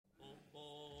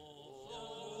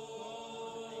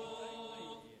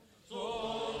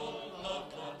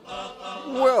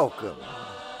Welcome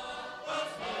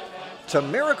to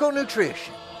Miracle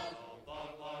Nutrition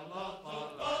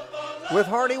with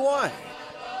Hearty White.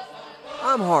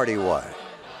 I'm Hearty White.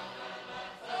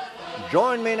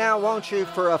 Join me now, won't you,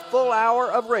 for a full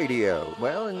hour of radio.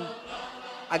 Well, and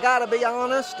I gotta be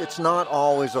honest, it's not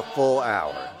always a full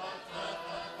hour.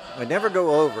 I never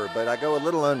go over, but I go a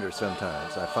little under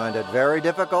sometimes. I find it very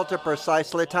difficult to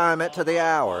precisely time it to the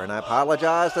hour, and I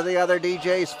apologize to the other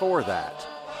DJs for that.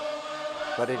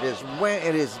 But it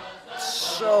is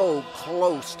so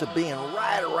close to being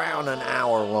right around an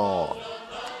hour long,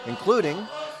 including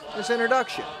this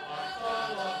introduction,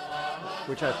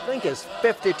 which I think is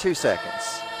 52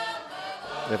 seconds,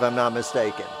 if I'm not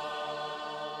mistaken.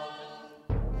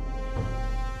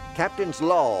 Captain's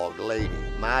log lady,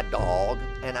 my dog,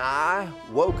 and I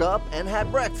woke up and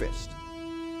had breakfast.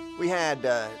 We had,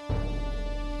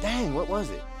 what was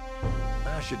it?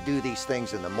 I should do these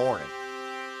things in the morning.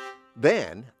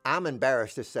 Then, I'm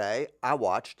embarrassed to say, I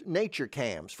watched nature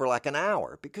cams for like an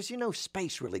hour because,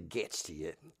 space really gets to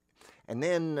you. And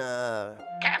then,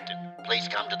 Captain, please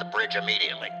come to the bridge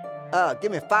immediately.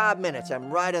 Give me 5 minutes.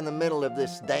 I'm right in the middle of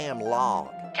this damn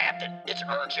log. Captain, it's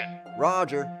urgent.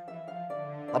 Roger.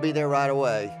 I'll be there right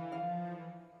away.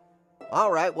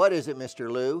 All right, what is it, Mr.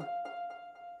 Lou?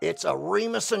 It's a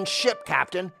Remison ship,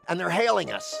 Captain, and they're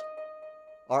hailing us.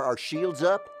 Are our shields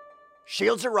up?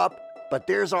 Shields are up, but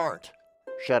theirs aren't.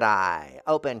 Should I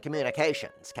open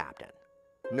communications, Captain?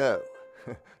 No,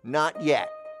 not yet.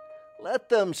 Let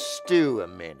them stew a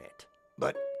minute.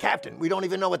 But, Captain, we don't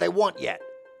even know what they want yet.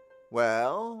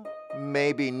 Well,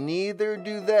 maybe neither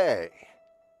do they.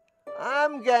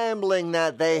 I'm gambling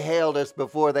that they hailed us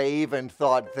before they even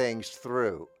thought things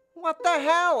through. What the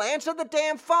hell? Answer the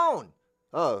damn phone.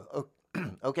 Oh,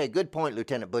 okay, good point,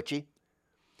 Lieutenant Butchie.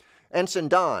 Ensign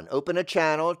Don, open a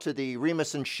channel to the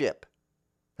Remison ship.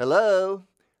 Hello?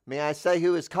 May I say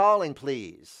who is calling,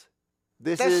 please?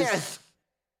 This is...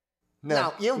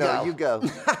 No, you go. You go.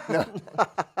 No.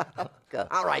 Go.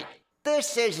 All right.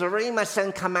 This is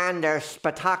Remison Commander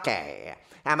Spatake.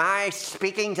 Am I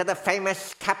speaking to the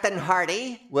famous Captain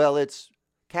Hearty? Well, it's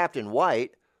Captain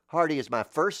White. Hearty is my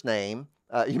first name.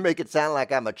 You make it sound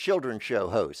like I'm a children's show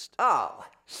host. Oh,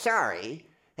 sorry.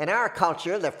 In our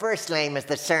culture, the first name is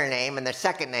the surname and the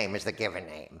second name is the given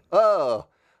name. Oh,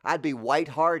 I'd be White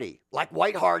Hearty, like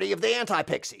White Hearty of the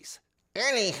Anti-Pixies.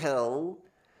 Anywho,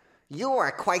 you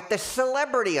are quite the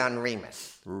celebrity on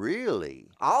Remus. Really?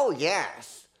 Oh,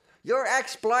 yes. Your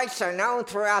exploits are known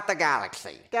throughout the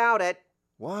galaxy. Doubt it.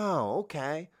 Wow,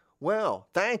 okay. Well,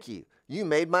 thank you. You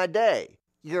made my day.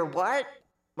 Your what?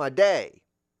 My day.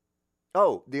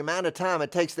 Oh, the amount of time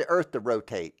it takes the Earth to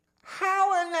rotate.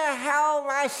 How in the hell am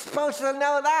I supposed to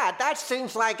know that? That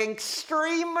seems like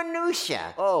extreme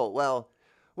minutia. Oh, well,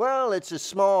 it's a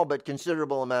small but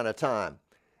considerable amount of time.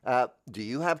 Do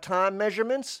you have time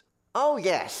measurements? Oh,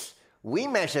 yes. We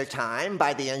measure time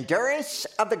by the endurance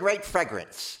of the great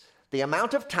fragrance. The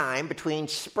amount of time between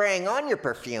spraying on your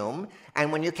perfume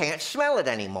and when you can't smell it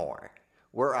anymore.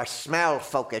 We're a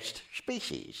smell-focused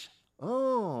species.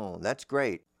 Oh, that's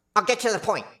great. I'll get to the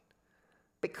point.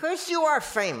 Because you are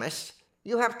famous,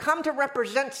 you have come to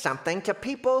represent something to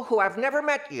people who have never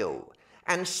met you,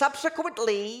 and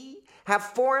subsequently have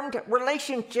formed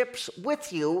relationships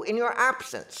with you in your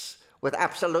absence, with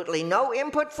absolutely no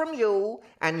input from you,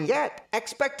 and yet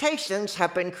expectations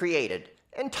have been created.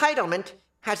 Entitlement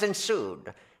has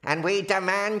ensued, and we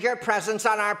demand your presence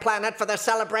on our planet for the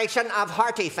celebration of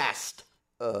Hearty Fest.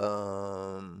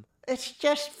 It's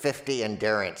just 50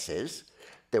 endurances.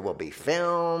 There will be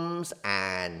films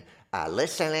and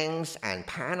listenings and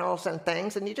panels and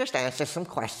things, and you just answer some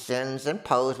questions and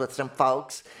pose with some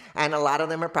folks, and a lot of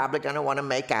them are probably going to want to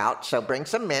make out, so bring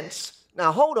some mints.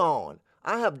 Now, hold on.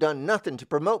 I have done nothing to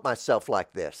promote myself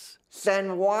like this.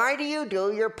 Then why do you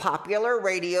do your popular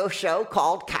radio show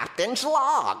called Captain's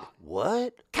Log?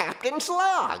 What? Captain's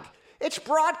Log. It's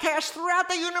broadcast throughout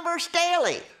the universe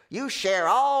daily. You share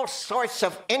all sorts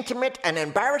of intimate and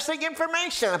embarrassing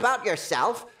information about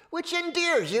yourself, which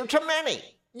endears you to many.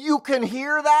 You can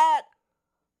hear that?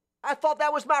 I thought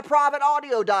that was my private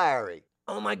audio diary.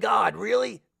 Oh my God,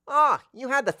 really? You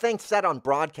had the thing set on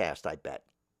broadcast, I bet.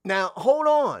 Now, hold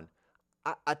on.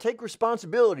 I take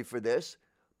responsibility for this,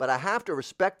 but I have to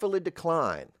respectfully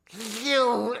decline.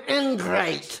 You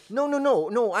ingrate!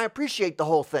 No, I appreciate the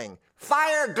whole thing.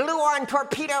 Fire glue-on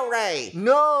torpedo ray!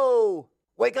 No!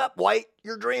 Wake up, White,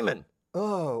 you're dreaming.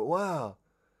 Oh, wow.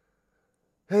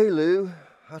 Hey, Lou,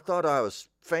 I thought I was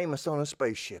famous on a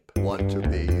spaceship. Want to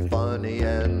be funny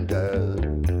and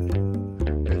dead.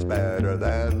 It's better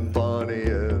than funny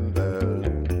and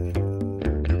dead.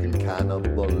 You can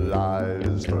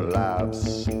cannibalize for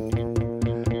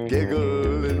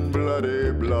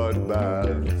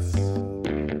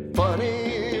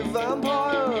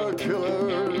vampire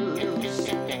killers.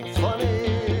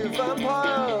 Funny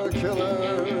vampire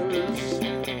killers.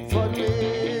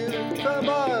 Funny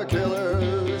vampire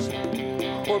killers.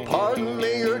 Or pardon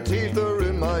me, your teeth are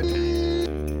in my teeth.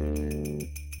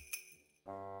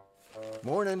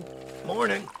 Morning.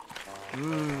 Morning.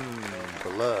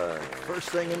 Blood. First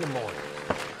thing in the morning.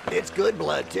 It's good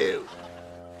blood, too.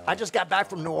 I just got back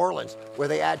from New Orleans, where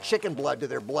they add chicken blood to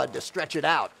their blood to stretch it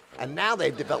out, and now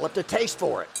they've developed a taste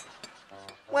for it.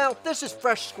 Well, this is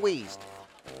fresh squeezed.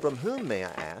 From whom, may I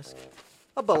ask?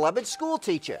 A beloved school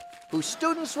teacher, whose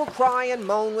students will cry and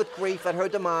moan with grief at her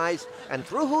demise, and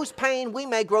through whose pain we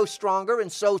may grow stronger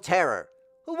and sow terror.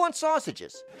 Who wants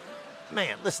sausages?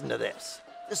 Man, listen to this.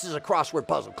 This is a crossword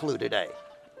puzzle clue today.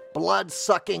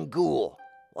 Blood-sucking ghoul.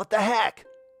 What the heck?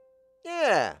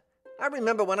 Yeah, I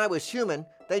remember when I was human,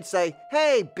 they'd say,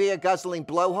 "Hey, beer-guzzling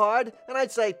blowhard," and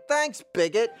I'd say, "Thanks,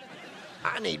 bigot."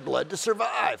 I need blood to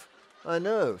survive. I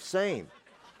know, same.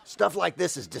 Stuff like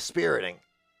this is dispiriting.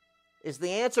 Is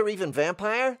the answer even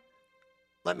vampire?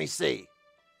 Let me see.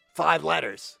 5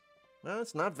 letters. Well,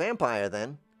 it's not vampire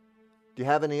then. Do you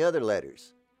have any other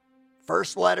letters?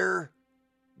 First letter,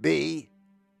 B.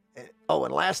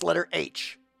 And last letter,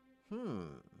 H.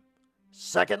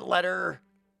 Second letter,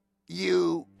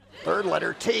 U. Third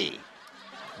letter, T.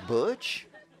 Butch?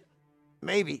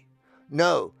 Maybe.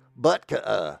 No,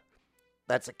 Butka.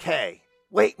 That's a K.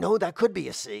 Wait, no, that could be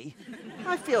a C.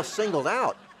 I feel singled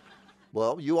out.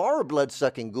 Well, you are a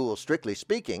blood-sucking ghoul, strictly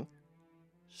speaking.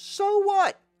 So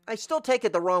what? I still take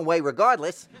it the wrong way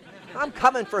regardless. I'm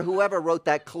coming for whoever wrote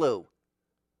that clue.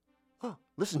 Oh,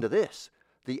 listen to this.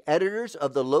 The editors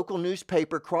of the local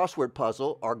newspaper crossword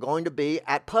puzzle are going to be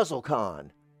at PuzzleCon.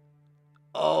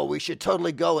 Oh, we should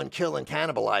totally go and kill and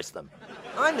cannibalize them.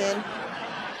 I'm in.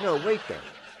 No, wait then.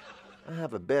 I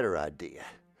have a better idea.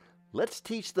 Let's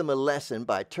teach them a lesson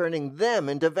by turning them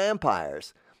into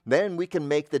vampires. Then we can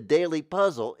make the daily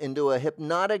puzzle into a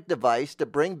hypnotic device to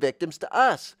bring victims to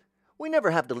us. We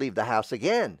never have to leave the house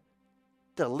again.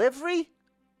 Delivery?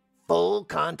 Full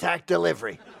contact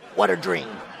delivery. What a dream.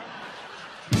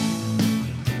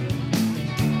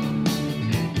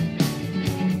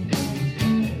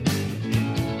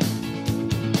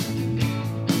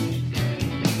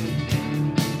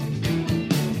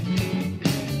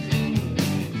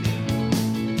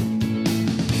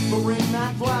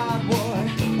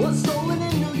 Was stolen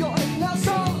in New York, now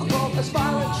some called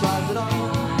aspirant tries it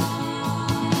on.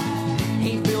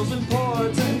 He feels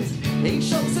important, he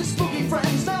shows his spooky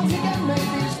friends, now he can make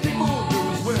these people do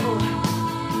his will.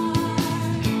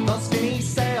 The skinny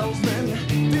salesman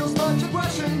feels much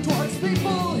aggression towards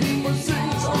people he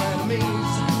perceives are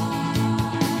enemies.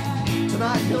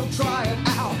 Tonight he'll try it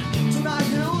out, tonight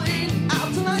he'll eat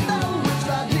out, tonight they'll wish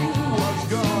that he was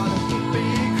gone.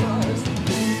 Because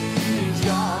he's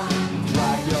got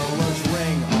Dracula's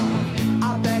ring on. I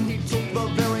bet he took the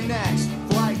very next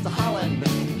flight to Holland.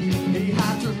 He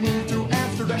had to move to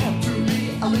Amsterdam to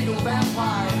be a legal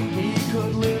vampire. He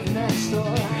could live next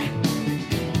door.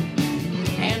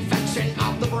 Infection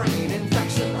of the brain,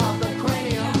 infection of the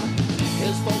cranium.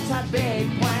 His folks had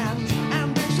big plans,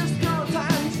 ambitious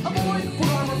puritans, avoid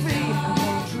pornography and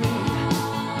poetry.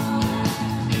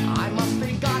 I must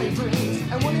be gaudy dreams,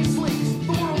 and when he sleeps,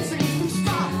 the world seems to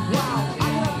stop. Wow, I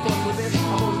have fun with it.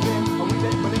 I've always been a wee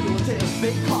bit manipulative.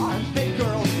 Big car, big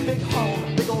girl, big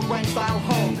home, big old ranch style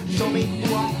home. Show me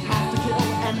who I have to kill,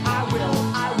 and I will.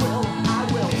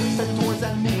 Centaurs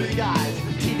and movie guys,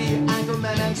 TV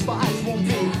anchormen and spies won't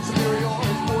be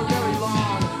superiors for very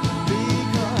long.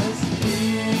 Because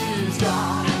he's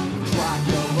got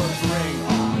Dracula's ring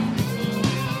on.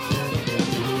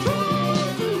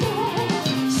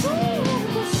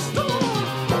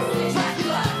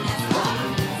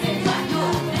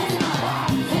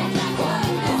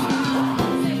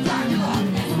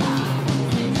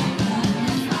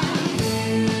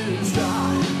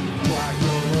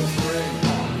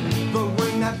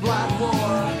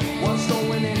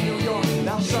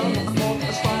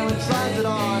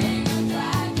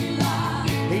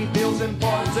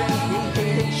 Important,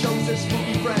 he shows his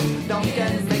spooky friends. Now he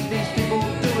can make these people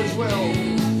do his will.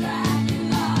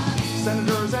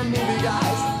 Senators and movie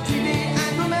guys, TV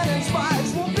anchormen and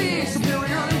spies won't be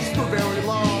superiors for very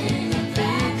long.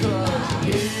 Because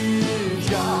he's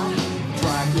got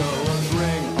Dracula's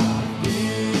ring on.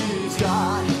 He's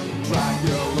got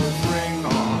Dracula's ring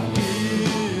on.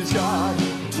 He's got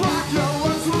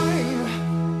Dracula's ring.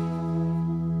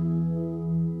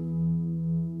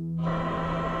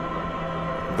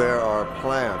 There are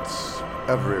plants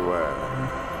everywhere.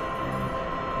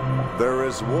 There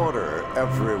is water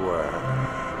everywhere.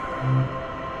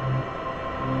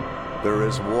 There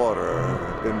is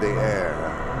water in the air,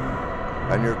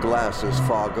 and your glasses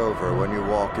fog over when you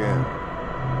walk in.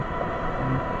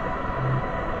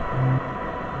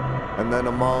 And then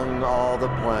among all the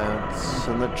plants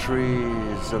and the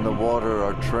trees and the water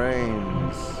are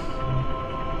trains.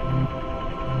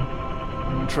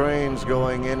 Trains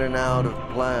going in and out of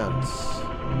plants,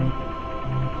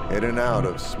 in and out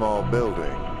of small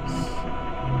buildings,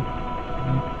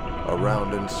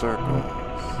 around in circles.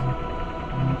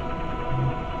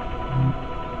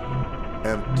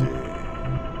 Empty.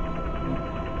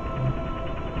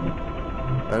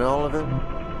 And all of it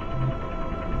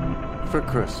for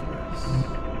Christmas.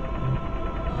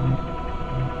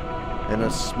 In a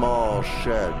small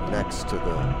shed next to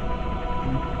the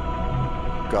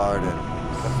garden.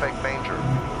 The fake manger.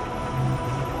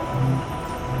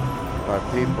 Are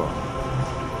people.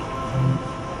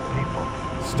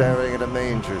 Staring at a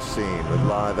manger scene with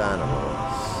live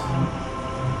animals.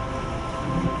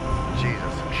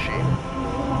 Jesus and sheep.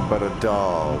 But a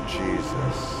doll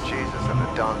Jesus. Jesus and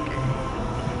a donkey.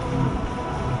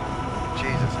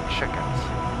 Jesus and chickens.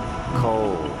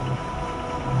 Cold.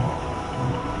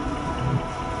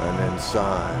 And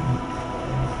inside,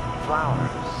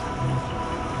 flowers.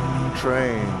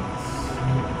 Trains.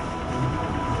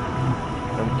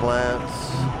 And plants.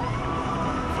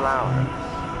 Flowers.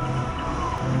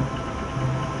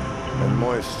 And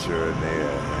moisture in the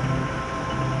air.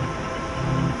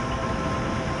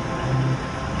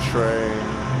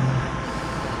 Trains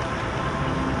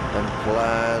and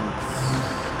plants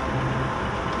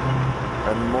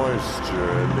and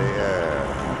moisture in the air.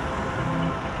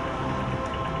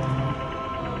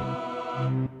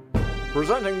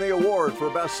 Presenting the award for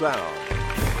Best Sound,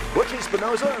 Butchie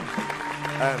Spinoza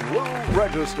and Lou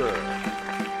Register.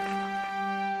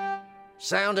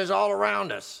 Sound is all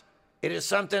around us. It is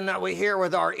something that we hear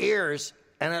with our ears,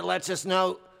 and it lets us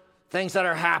know things that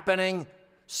are happening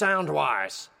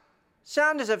sound-wise.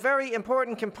 Sound is a very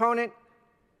important component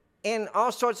in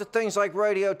all sorts of things like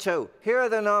radio, too. Here are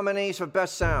the nominees for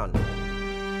Best Sound.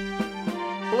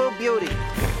 Blue Beauty,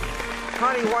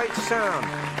 Hearty White Sound.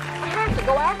 I have to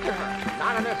go after her.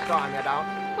 Not in this song, you don't.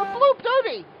 But Blue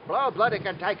Beauty. Blue Beauty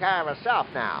can take care of herself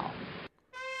now.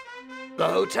 The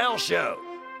Hotel Show,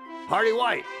 Hearty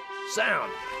White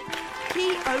Sound.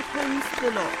 Key opens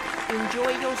the lock. Enjoy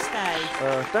your stay.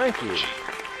 Thank you.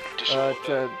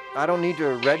 I don't need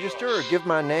to register or give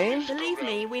my name? Believe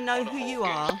me, we know who you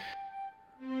are.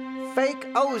 Fake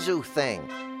Ozu thing.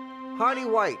 Hearty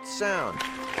White Sound.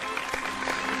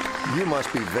 You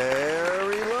must be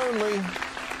very lonely.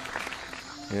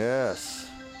 Yes.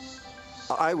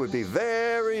 I would be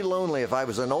very lonely if I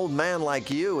was an old man like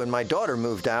you and my daughter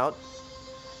moved out.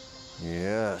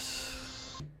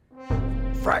 Yes.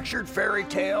 Fractured Fairy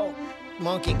Tale,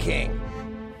 Monkey King,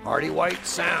 Hearty White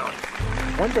Sound.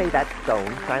 One day that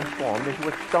stone transformed into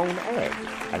a stone egg,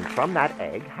 and from that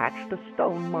egg hatched a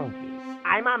stone monkey.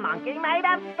 I'm a monkey made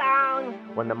of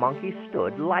stone. When the monkey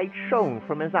stood, light shone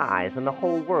from his eyes, and the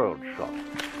whole world shook.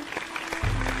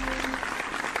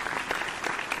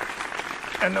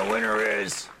 And the winner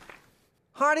is...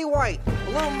 Hearty White,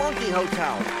 Blue Monkey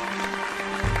Hotel.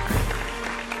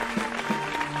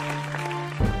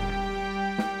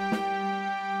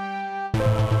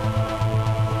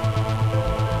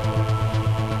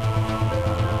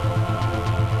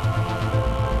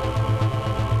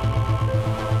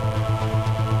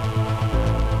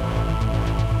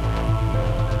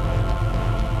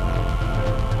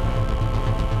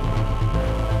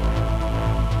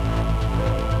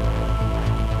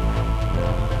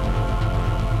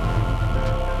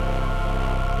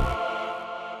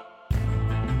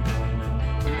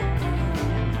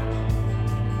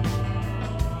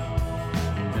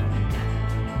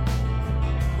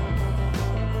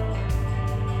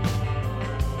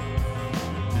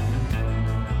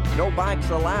 No bikes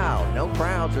allowed, no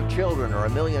crowds of children or a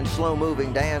million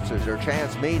slow-moving dancers or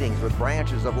chance meetings with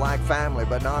branches of like family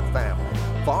but not family.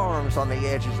 Farms on the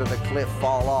edges of the cliff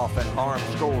fall off and harm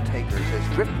stroll takers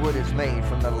as driftwood is made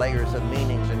from the layers of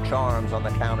meanings and charms on the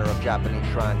counter of Japanese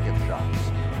shrine gift shops.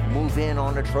 Move in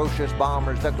on atrocious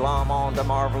bombers that glom on to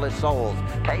marvelous souls.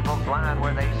 Cables line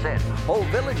where they sit. Whole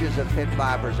villages of pit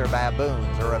vipers or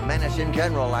baboons or a menace in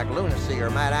general like lunacy or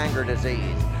mad anger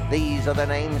disease. These are the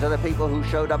names of the people who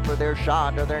showed up for their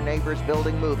shot or their neighbor's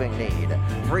building moving need.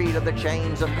 Freed of the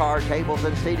chains of card tables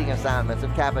and seating assignments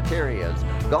at cafeterias.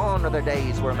 Gone are the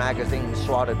days where magazines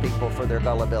swatted people for their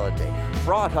gullibility.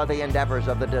 Fraught are the endeavors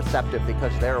of the deceptive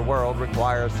because their world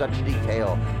requires such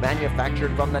detail,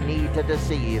 manufactured from the need to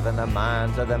deceive, and the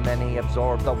minds of the many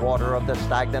absorb the water of the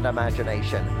stagnant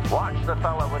imagination. Watch the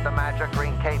fellow with the magic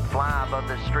green cape fly above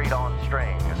the street on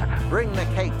strings. Bring the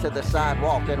cake to the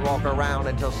sidewalk and walk around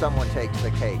until someone takes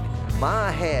the cake.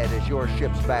 My head is your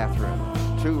ship's bathroom.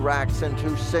 2 racks and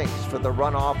 2 sinks for the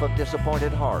runoff of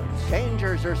disappointed hearts.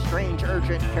 Dangers are strange,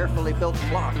 urgent, carefully built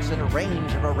flocks in a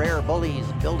range of a rare bully's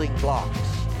building blocks.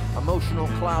 Emotional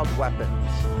cloud weapons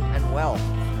and wealth.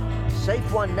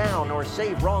 Safe one now, nor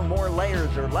save wrong more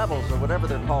layers or levels or whatever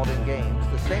they're called in games.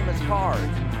 The same as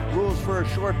cards. Rules for a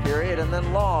short period and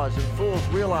then laws, and fools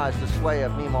realize the sway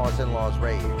of Meemaw's in-laws'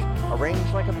 rage.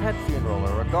 Arranged like a pet funeral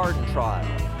or a garden trial.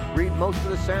 Read most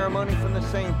of the ceremony from the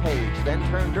same page, then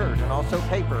turn dirt and also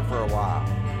paper for a while.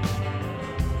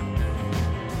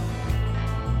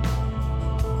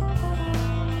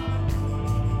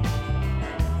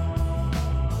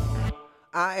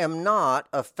 I am not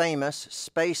a famous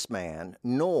spaceman,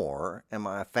 nor am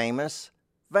I a famous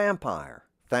vampire.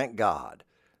 Thank God.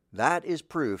 That is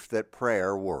proof that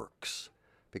prayer works.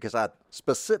 Because I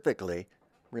specifically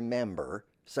remember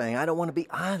saying I don't want to be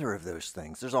either of those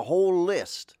things. There's a whole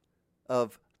list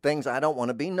of things I don't want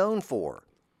to be known for.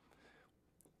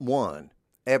 1,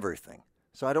 everything.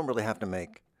 So I don't really have to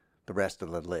make the rest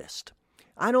of the list.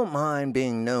 I don't mind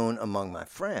being known among my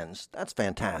friends. That's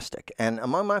fantastic. And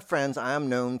among my friends, I am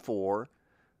known for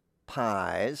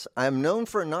pies. I'm known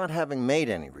for not having made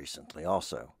any recently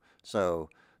also. So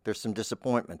there's some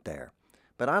disappointment there.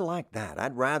 But I like that.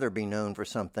 I'd rather be known for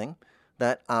something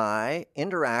that I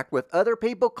interact with other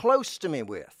people close to me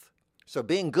with. So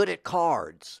being good at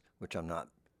cards, which I'm not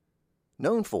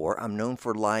known for, I'm known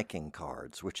for liking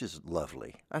cards, which is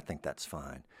lovely. I think that's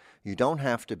fine. You don't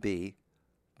have to be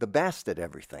the best at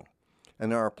everything.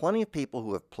 And there are plenty of people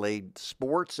who have played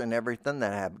sports and everything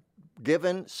that have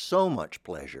given so much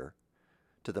pleasure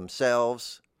to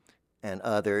themselves and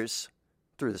others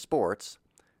through the sports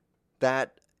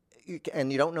that you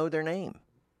don't know their name.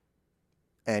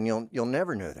 And you'll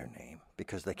never know their name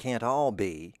because they can't all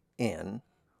be in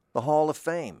the Hall of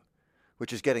Fame,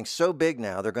 which is getting so big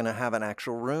now they're going to have an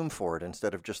actual room for it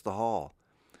instead of just the hall.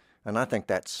 And I think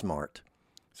that's smart.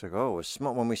 It's like, oh, it was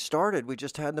smart. When we started, we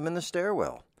just had them in the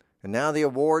stairwell. And now the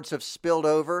awards have spilled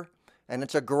over, and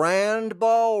it's a grand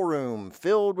ballroom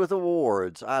filled with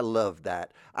awards. I love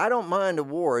that. I don't mind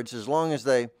awards as long as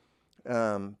they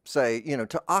say,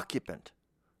 to occupant.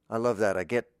 I love that. I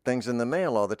get things in the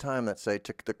mail all the time that say,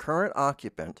 to the current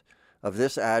occupant of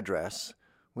this address,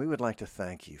 we would like to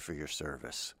thank you for your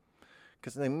service.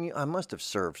 Because I must have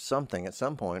served something at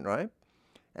some point, right?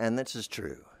 And this is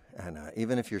true. And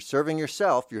even if you're serving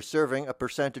yourself, you're serving a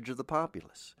percentage of the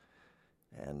populace.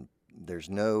 And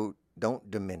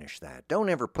don't diminish that. Don't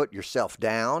ever put yourself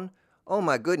down. Oh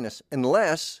my goodness,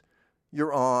 unless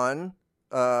you're on,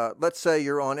 let's say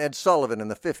you're on Ed Sullivan in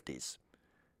the 50s.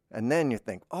 And then you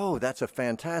think, oh, that's a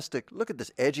fantastic, look at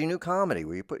this edgy new comedy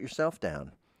where you put yourself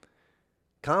down.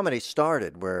 Comedy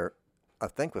started where, I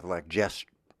think with like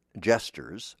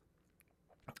jesters,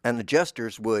 and the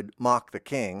jesters would mock the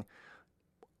king.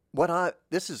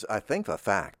 This is, I think, a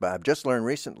fact, but I've just learned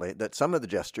recently that some of the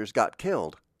jesters got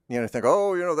killed. You think,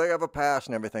 they have a pass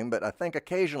and everything, but I think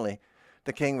occasionally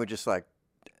the king would just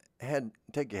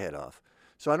take your head off.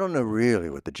 So I don't know really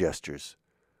what the jesters'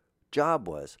 job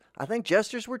was. I think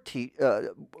jesters were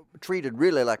treated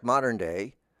really like modern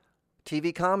day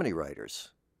TV comedy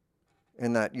writers.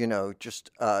 In that,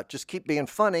 just keep being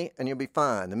funny and you'll be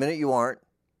fine. The minute you aren't,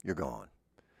 you're gone.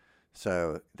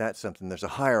 So that's something. There's a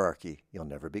hierarchy. You'll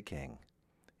never be king,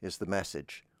 is the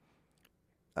message.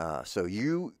 So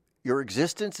your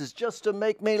existence is just to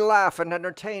make me laugh and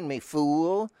entertain me,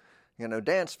 fool.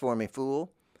 Dance for me,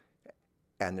 fool.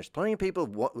 And there's plenty of people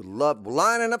who love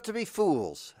lining up to be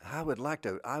fools. I would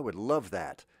love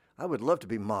that. I would love to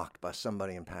be mocked by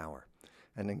somebody in power,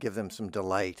 and then give them some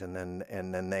delight, and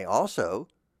then they also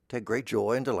take great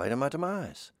joy and delight in my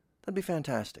demise. That'd be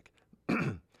fantastic.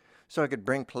 So I could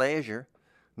bring pleasure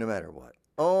no matter what.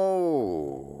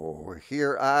 Oh,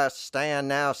 here I stand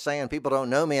now saying people don't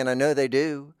know me, and I know they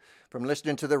do. From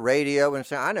listening to the radio and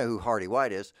saying, I know who Hearty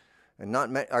White is. And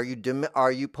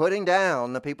are you putting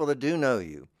down the people that do know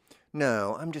you?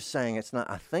 No, I'm just saying it's not.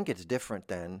 I think it's different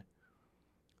than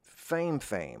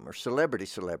fame, or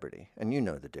celebrity. And you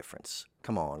know the difference.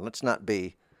 Come on, let's not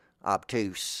be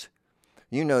obtuse.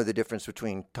 You know the difference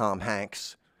between Tom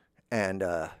Hanks and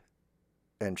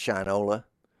and Shinola.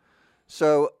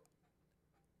 So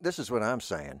this is what I'm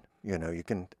saying. You know, you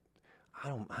can.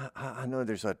 I know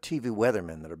there's TV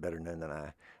weathermen that are better known than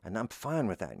I, and I'm fine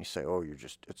with that. And you say, oh,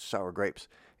 it's sour grapes.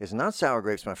 It's not sour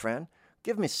grapes, my friend.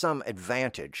 Give me some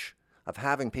advantage of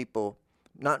having people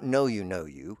not know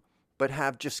you,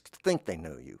 but just think they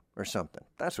know you or something.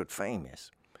 That's what fame is.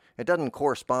 It doesn't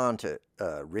correspond to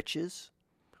riches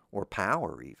or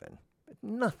power even.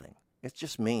 Nothing. It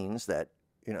just means that,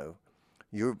 you know,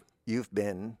 you've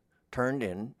been turned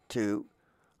into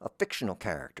a fictional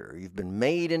character. You've been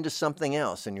made into something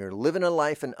else, and you're living a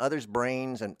life in others'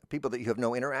 brains and people that you have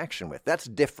no interaction with. That's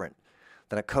different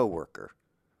than a coworker.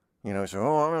 You know, so,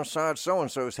 I'm inside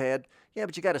so-and-so's head. Yeah,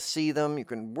 but you got to see them. You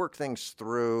can work things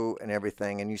through and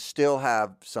everything, and you still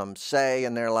have some say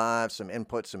in their lives, some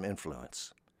input, some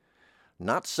influence.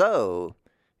 Not so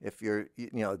if you're,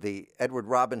 the Edward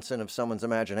Robinson of someone's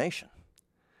imagination.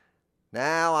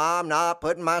 Now, I'm not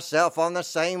putting myself on the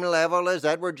same level as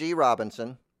Edward G.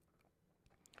 Robinson.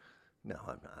 No,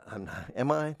 I'm not.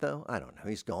 Am I, though? I don't know.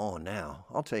 He's gone now.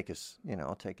 I'll take his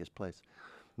place.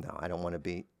 No, I don't want to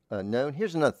be known.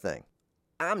 Here's another thing.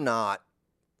 I'm not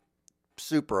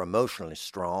super emotionally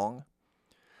strong.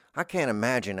 I can't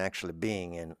imagine actually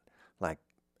being in,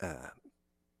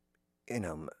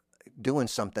 doing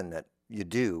something that you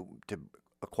do to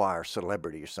acquire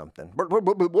celebrity or something.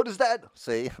 What is that?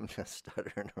 See, I'm just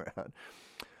stuttering around.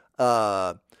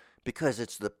 Because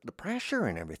it's the pressure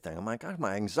and everything. Oh my God,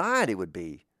 my anxiety would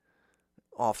be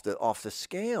off the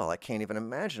scale. I can't even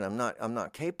imagine. I'm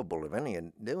not capable of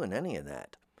doing any of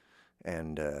that.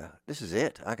 And this is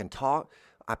it. I can talk.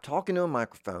 I'm talking to a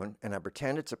microphone, and I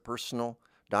pretend it's a personal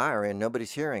diary, and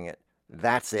nobody's hearing it.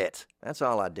 That's it. That's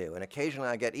all I do. And occasionally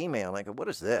I get email, and I go, "What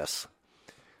is this?"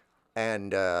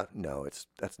 And no,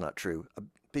 that's not true.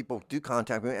 People do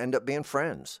contact me and end up being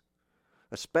friends.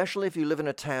 Especially if you live in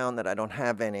a town that I don't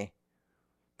have any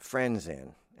friends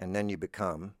in, and then you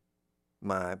become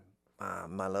my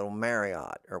little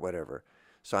Marriott or whatever.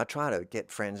 So I try to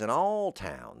get friends in all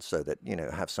towns so that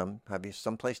have you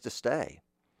some place to stay.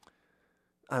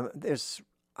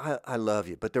 I love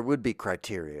you, but there would be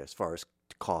criteria as far as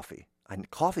coffee.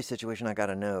 Coffee situation, I got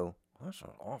to know. That's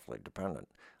awfully dependent.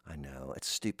 I know it's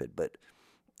stupid, but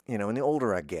and the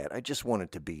older I get, I just want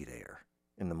it to be there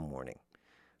in the morning.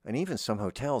 And even some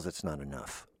hotels, it's not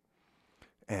enough.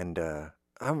 And I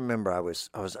remember I was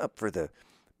up for the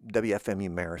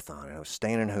WFMU marathon, and I was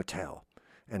staying in a hotel.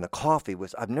 And the coffee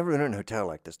was, I've never been in a hotel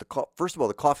like this. First of all,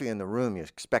 the coffee in the room you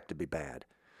expect to be bad.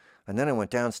 And then I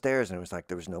went downstairs, and it was like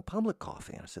there was no public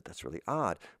coffee. And I said, that's really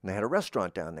odd. And they had a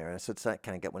restaurant down there. And I said,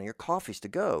 can I get one of your coffees to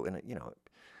go? And,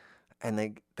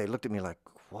 and they looked at me like,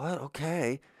 what?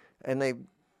 Okay. And they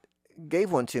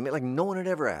gave one to me like no one had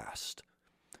ever asked.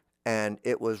 And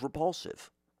it was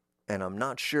repulsive. And I'm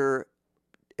not sure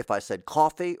if I said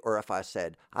coffee or if I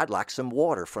said, I'd like some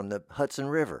water from the Hudson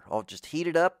River. I'll just heat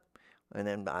it up and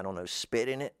then, I don't know, spit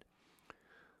in it.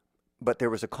 But there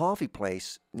was a coffee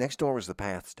place. Next door was the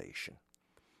Path Station.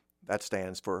 That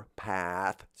stands for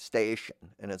Path Station.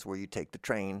 And it's where you take the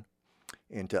train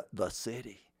into the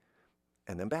city.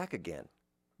 And then back again,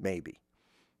 maybe.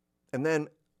 And then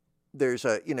there was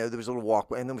a little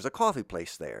walkway, and there was a coffee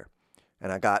place there.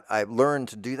 And I learned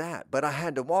to do that, but I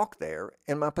had to walk there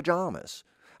in my pajamas.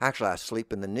 Actually, I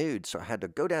sleep in the nude, so I had to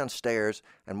go downstairs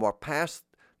and walk past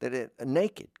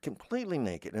naked, completely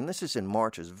naked. And this is in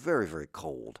March. It's very, very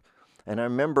cold. And I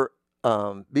remember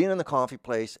being in the coffee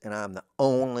place, and I'm the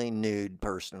only nude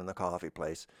person in the coffee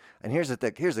place. And here's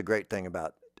the great thing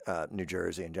about New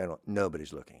Jersey in general.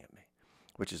 Nobody's looking at me,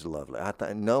 which is lovely.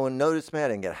 No one noticed me. I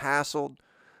didn't get hassled.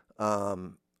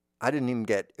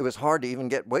 It was hard to even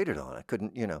get waited on. I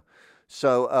couldn't,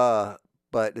 So,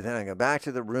 but then I go back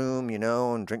to the room,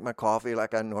 and drink my coffee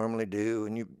like I normally do,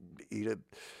 and you eat a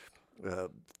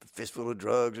fistful of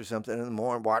drugs or something in the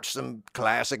morning, watch some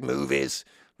classic movies,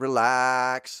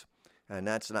 relax. And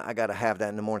I got to have that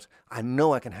in the mornings. I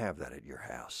know I can have that at your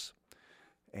house.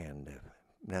 And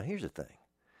now here's the thing.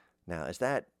 Now, is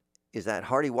that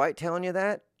Hearty White telling you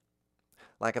that?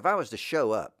 Like if I was to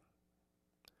show up,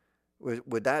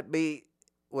 would all that be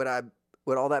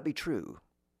true?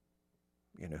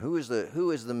 Who is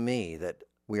the me that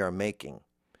we are making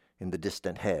in the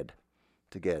distant head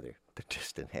together? The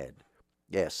distant head.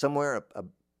 Yeah, somewhere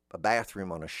a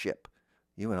bathroom on a ship.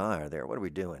 You and I are there. What are we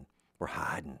doing? We're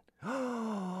hiding.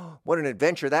 What an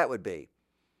adventure that would be.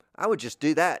 I would just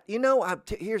do that.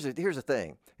 Here's the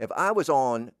thing. If I was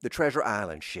on the Treasure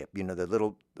Island ship, the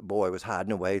little boy was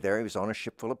hiding away there. He was on a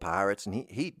ship full of pirates, and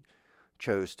he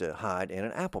chose to hide in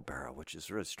an apple barrel, which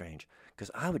is really strange,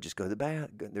 because I would just go to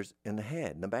the in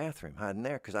the bathroom, hide in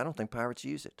there, because I don't think pirates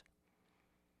use it.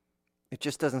 It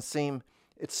just doesn't seem,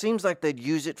 it seems like they'd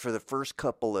use it for the first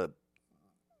couple of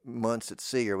months at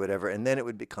sea or whatever, and then it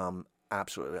would become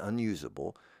absolutely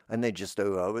unusable, and they'd just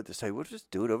go over to say, we'll just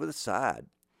do it over the side.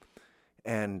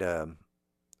 And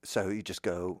so you just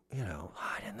go,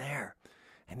 hide in there.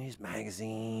 And these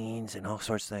magazines and all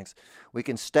sorts of things. We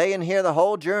can stay in here the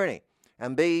whole journey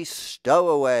and be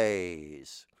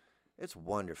stowaways. It's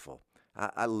wonderful.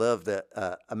 I love the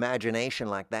imagination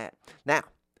like that. Now,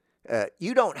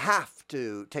 you don't have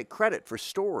to take credit for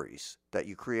stories that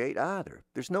you create either.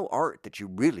 There's no art that you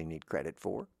really need credit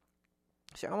for.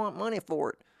 Say, I want money for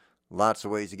it. Lots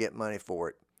of ways to get money for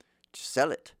it. Just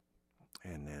sell it.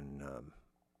 And then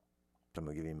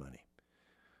someone will give you money.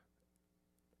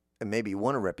 And maybe you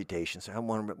want a reputation, so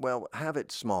have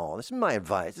it small. This is my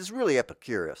advice. This is really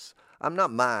Epicurus. I'm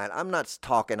not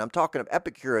talking. I'm talking of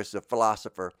Epicurus, a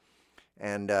philosopher.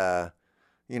 And,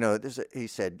 he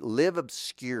said, live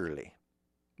obscurely,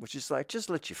 which is like, just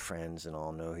let your friends and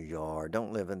all know who you are.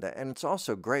 Don't live in that. And it's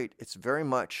also great. It's very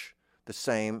much the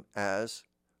same as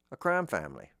a crime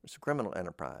family. It's a criminal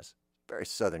enterprise. Very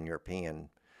Southern European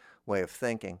way of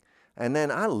thinking. And then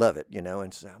I love it,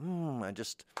 and so,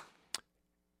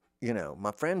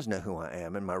 my friends know who I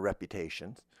am and my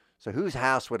reputation. So whose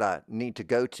house would I need to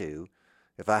go to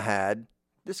if I had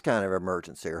this kind of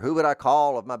emergency? Or who would I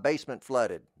call if my basement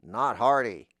flooded? Not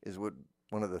Hearty is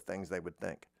one of the things they would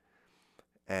think.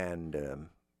 And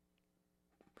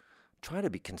try to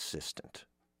be consistent.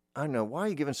 I know, why are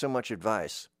you giving so much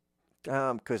advice?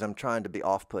 Because I'm trying to be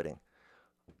off-putting.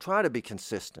 Try to be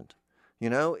consistent.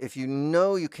 If you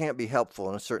know you can't be helpful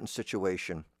in a certain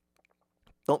situation,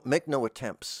 don't make no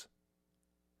attempts.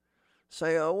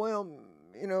 Say, I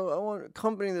want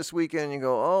company this weekend. You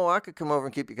go, I could come over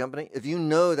and keep you company. If you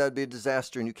know that'd be a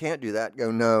disaster and you can't do that,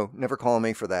 go, no, never call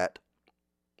me for that.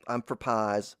 I'm for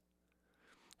pies.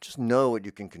 Just know what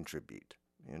you can contribute.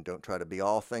 And don't try to be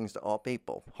all things to all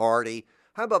people. Hearty.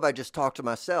 How about if I just talk to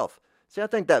myself? See, I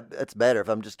think that's better if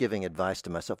I'm just giving advice to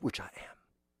myself, which I am.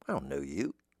 I don't know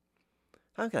you.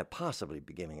 How can I possibly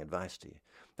be giving advice to you?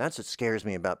 That's what scares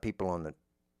me about people on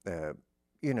the,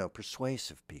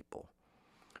 persuasive people.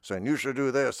 Saying, you should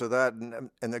do this or that, and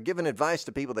they're giving advice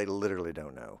to people they literally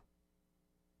don't know.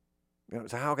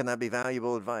 So how can that be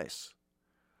valuable advice?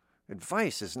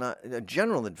 Advice is not,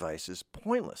 general advice is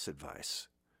pointless advice.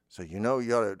 So you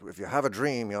ought to, if you have a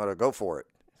dream, you ought to go for it.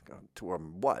 To a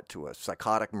what? To a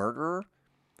psychotic murderer?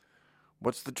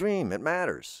 What's the dream? It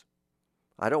matters.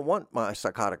 I don't want my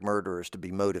psychotic murderers to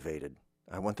be motivated.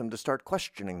 I want them to start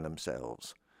questioning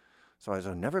themselves. So I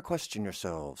say, never question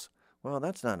yourselves. Well,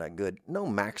 that's not that good. No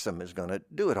maxim is going to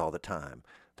do it all the time.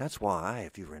 That's why,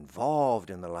 if you're involved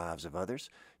in the lives of others,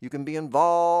 you can be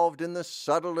involved in the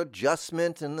subtle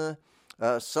adjustment and the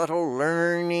subtle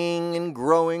learning and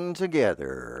growing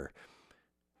together.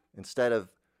 Instead of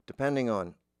depending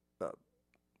on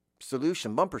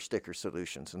bumper sticker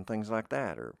solutions and things like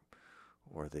that, or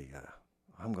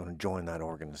I'm going to join that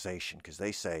organization because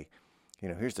they say,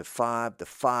 here's the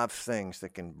five things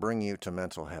that can bring you to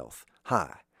mental health.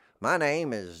 Hi, my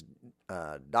name is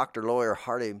Dr. Lawyer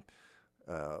Hearty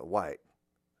White.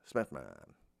 Spent my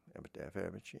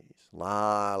cheese. A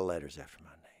lot of letters after my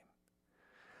name.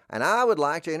 And I would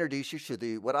like to introduce you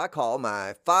to what I call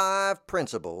my 5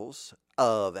 principles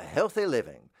of healthy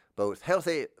living, both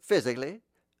healthy physically,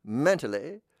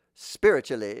 mentally,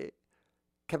 spiritually,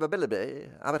 capability.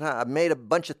 I've made a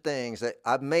bunch of things.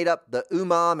 I've made up the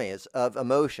umamis of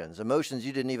emotions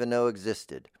you didn't even know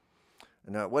existed.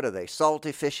 Now, what are they?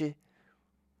 Salty, fishy?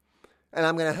 And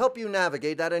I'm going to help you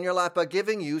navigate that in your life by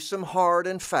giving you some hard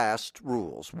and fast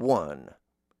rules. 1,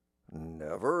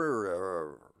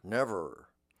 never.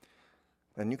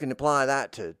 And you can apply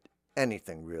that to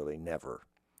anything, really, never.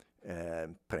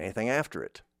 Put anything after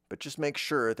it. But just make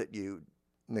sure that you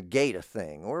negate a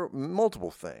thing or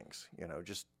multiple things.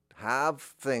 Just have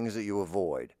things that you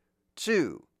avoid.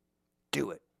 2,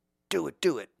 do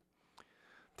it.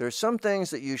 There's some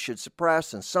things that you should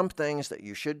suppress and some things that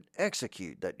you should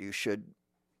execute, that you should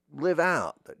live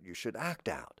out, that you should act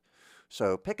out.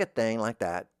 So pick a thing like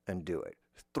that and do it.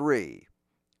 3,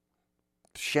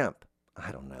 Shemp.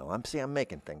 I don't know. I'm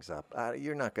making things up.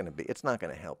 It's not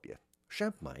going to help you.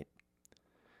 Shemp might.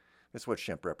 That's what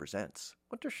Shemp represents.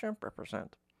 What does Shemp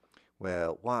represent?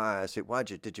 Well, why?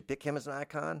 Did you pick him as an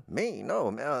icon? Me?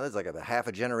 No, there's like a half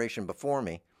a generation before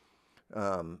me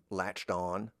latched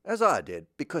on, as I did.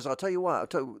 Because I'll tell you why.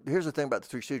 Here's the thing about the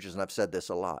Three Stooges, and I've said this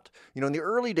a lot. In the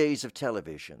early days of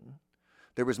television,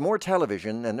 there was more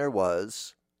television than there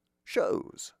was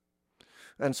shows.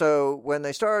 And so when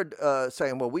they started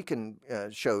saying, well, we can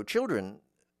show children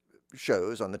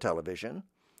shows on the television,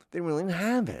 they really didn't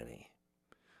have any.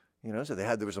 So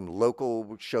there were some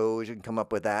local shows, you can come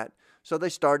up with that. So they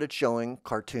started showing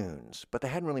cartoons, but they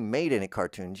hadn't really made any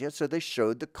cartoons yet, so they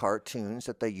showed the cartoons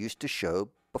that they used to show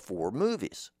before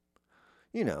movies.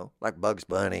 Like Bugs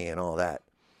Bunny and all that.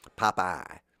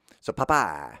 Popeye. So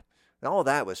Popeye, and all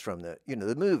that was from the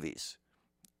movies.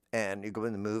 And you go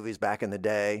in the movies back in the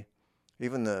day,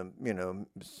 even the,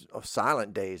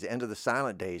 silent days, the end of the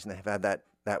silent days, and they've had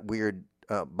that weird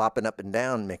bopping up and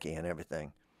down Mickey and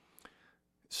everything.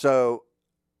 So,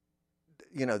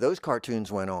 those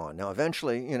cartoons went on. Now,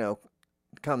 eventually,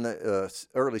 come the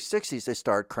early 60s, they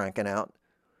started cranking out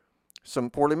some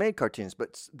poorly made cartoons.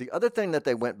 But the other thing that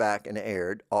they went back and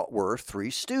aired were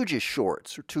Three Stooges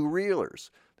shorts or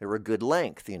two-reelers. They were a good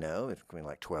length, between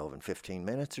like 12 and 15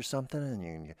 minutes or something. And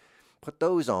you put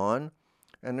those on,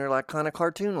 and they're like kind of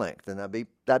cartoon length, and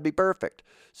that'd be perfect.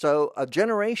 So a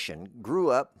generation grew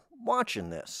up watching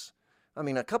this. I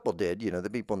mean, a couple did, the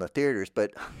people in the theaters,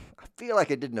 but I feel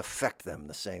like it didn't affect them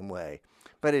the same way.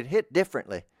 But it hit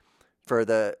differently for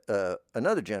the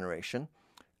another generation,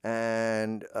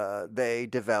 and they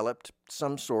developed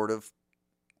some sort of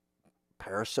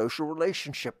parasocial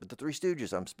relationship with the Three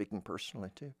Stooges. I'm speaking personally,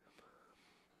 too.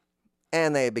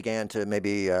 And they began to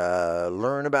maybe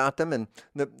learn about them. And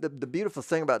the beautiful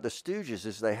thing about the Stooges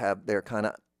is they're kind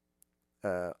of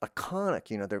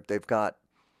iconic. They've got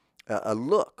a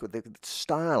look. They're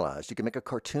stylized. You can make a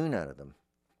cartoon out of them.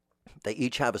 They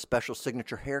each have a special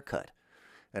signature haircut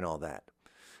and all that.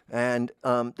 And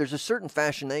there's a certain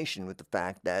fascination with the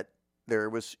fact that there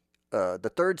was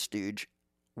the third Stooge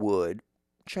would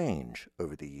change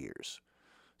over the years.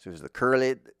 So there's the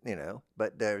curly,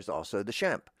 but there's also the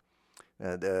Shemp,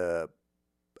 another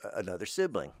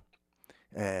sibling.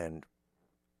 And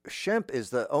Shemp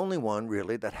is the only one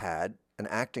really that had an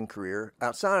acting career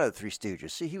outside of the Three Stooges.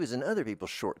 See, he was in other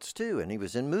people's shorts too, and he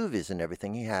was in movies and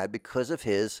everything he had because of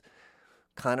his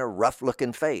kind of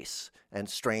rough-looking face and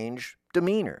strange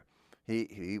demeanor.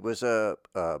 He was an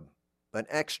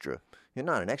extra.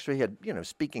 Not an extra. He had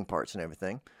speaking parts and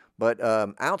everything, but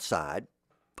outside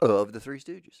of the Three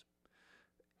Stooges.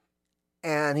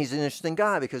 And he's an interesting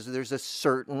guy because there's a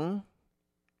certain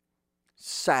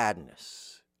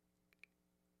sadness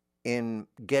in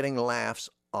getting laughs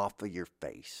off of your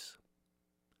face,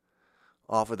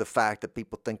 off of the fact that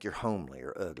people think you're homely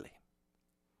or ugly,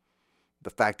 the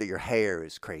fact that your hair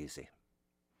is crazy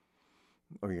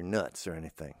or you're nuts or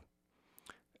anything.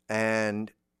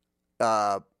 And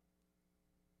it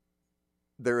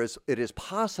is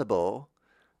possible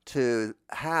to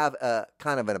have a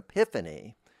kind of an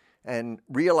epiphany and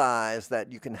realize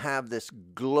that you can have this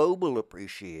global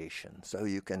appreciation. So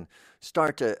you can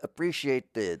start to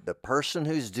appreciate the person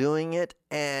who's doing it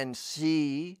and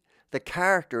see the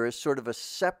character as sort of a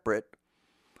separate,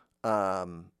 iconic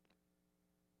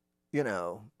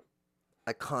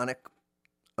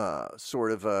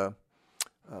sort of a,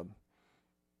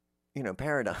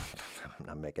 paradigm. I'm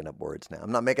not making up words now.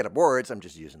 I'm not making up words. I'm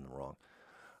just using them wrong.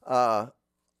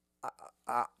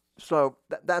 So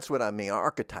that's what I mean,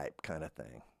 archetype kind of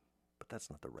thing. But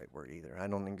that's not the right word either. I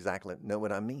don't exactly know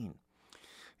what I mean.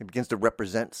 It begins to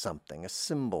represent something, a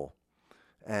symbol,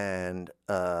 and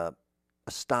a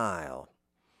style,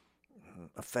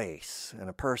 a face, and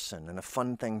a person, and a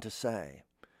fun thing to say.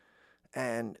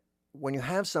 And when you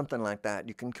have something like that,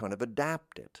 you can kind of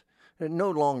adapt it. It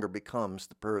no longer becomes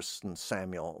the person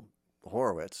Samuel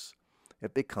Horowitz.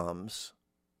 It becomes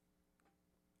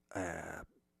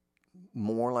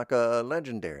more like a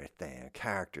legendary thing, a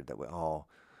character that we all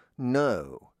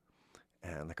know,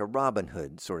 and like a Robin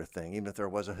Hood sort of thing. Even if there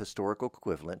was a historical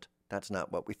equivalent, that's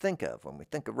not what we think of. When we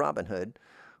think of Robin Hood,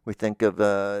 we think of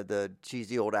the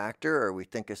cheesy old actor, or we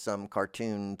think of some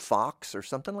cartoon fox or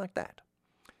something like that.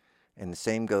 And the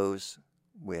same goes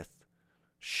with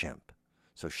Shemp.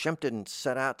 So Shemp didn't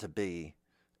set out to be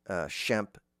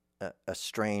Shemp, a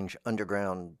strange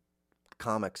underground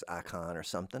comics icon or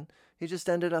something. He just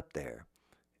ended up there.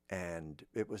 And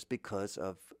it was because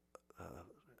of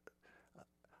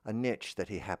a niche that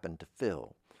he happened to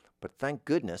fill. But thank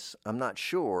goodness, I'm not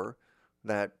sure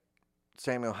that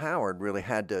Samuel Howard really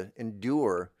had to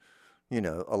endure,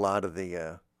 a lot of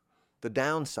the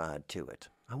downside to it.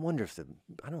 I wonder if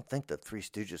I don't think the Three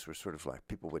Stooges were sort of like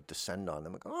people would descend on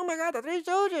them and go, oh my God, the Three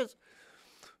Stooges.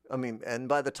 I mean, and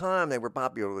by the time they were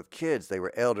popular with kids, they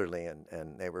were elderly and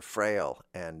they were frail,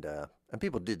 and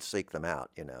people did seek them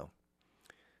out,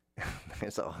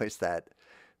 There's always that,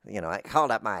 I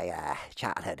called up my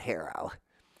childhood hero,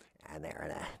 and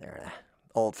they're in a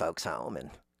old folks home, and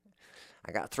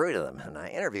I got through to them, and I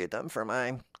interviewed them for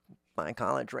my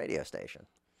college radio station.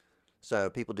 So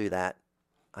people do that.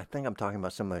 I think I'm talking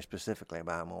about somebody specifically,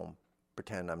 but I'm going to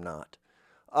pretend I'm not.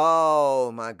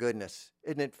 Oh, my goodness.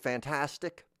 Isn't it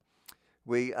fantastic?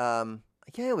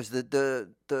 It was the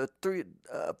three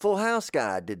Full House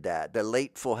guy did that, the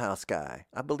late Full House guy.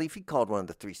 I believe he called one of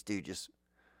the Three Stooges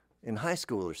in high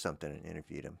school or something and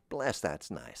interviewed him. Bless,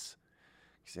 that's nice.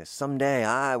 He says, someday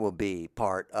I will be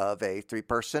part of a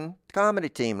 3-person comedy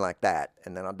team like that,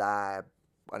 and then I'll die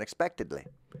unexpectedly.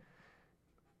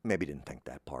 Maybe didn't think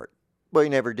that part. Well, you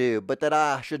never do. But that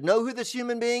I should know who this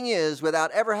human being is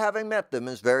without ever having met them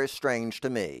is very strange to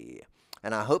me.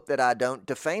 And I hope that I don't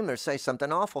defame or say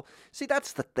something awful. See,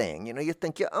 that's the thing. You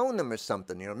think you own them or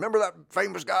something. Remember that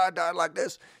famous guy died like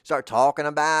this? Start talking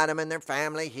about him and their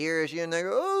family hears you and they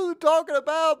go, oh, talking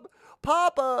about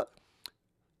Papa.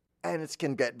 And it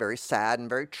can get very sad and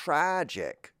very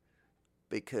tragic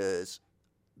because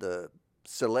the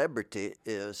celebrity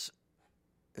is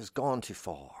gone too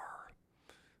far.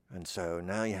 And so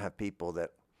now you have people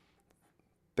that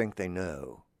think they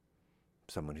know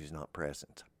someone who's not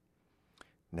present.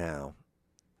 Now,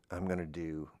 I'm going to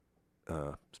do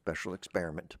a special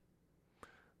experiment.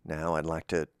 Now, I'd like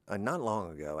to, not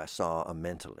long ago, I saw a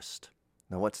mentalist.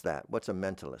 Now, what's that? What's a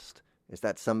mentalist? Is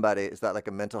that like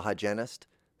a mental hygienist?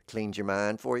 Cleans your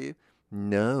mind for you?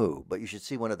 No, but you should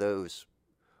see one of those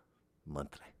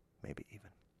monthly, maybe even.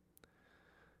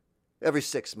 Every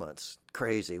 6 months.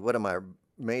 Crazy. What am I,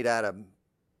 made out of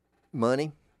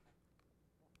money?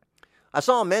 I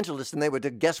saw a mentalist and they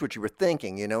would guess what you were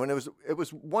thinking, and it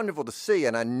was wonderful to see.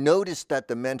 And I noticed that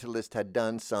the mentalist had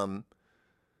done some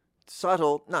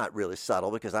subtle, not really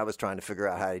subtle because I was trying to figure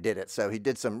out how he did it. So he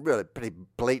did some really pretty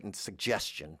blatant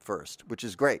suggestion first, which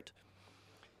is great.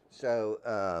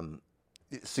 So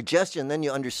suggestion, then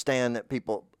you understand that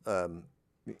people,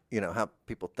 how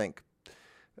people think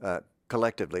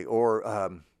collectively.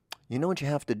 Or you know what you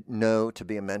have to know to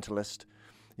be a mentalist?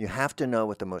 You have to know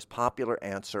what the most popular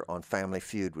answer on Family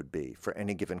Feud would be for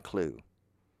any given clue.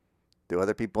 Do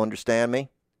other people understand me?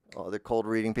 Other cold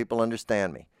reading people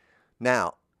understand me.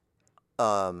 Now,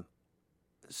 so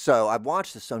I've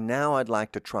watched this, so now I'd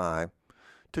like to try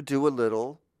to do a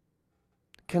little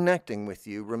connecting with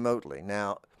you remotely.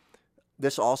 Now,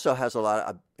 this also has a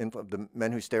lot of the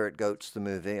Men Who Stare at Goats, the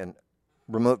movie, and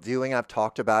remote viewing. I've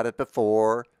talked about it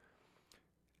before,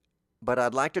 but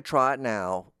I'd like to try it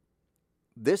now.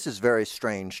 This is very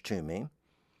strange to me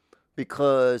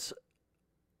because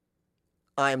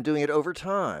I am doing it over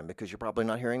time because you're probably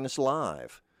not hearing this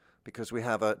live because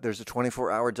there's a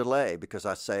 24-hour delay because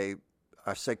I say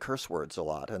curse words a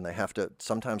lot and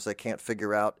sometimes they can't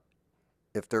figure out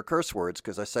if they're curse words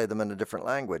because I say them in a different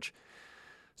language.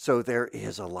 So there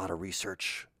is a lot of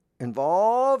research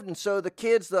involved. And so the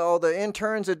kids, all the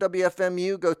interns at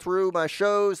WFMU go through my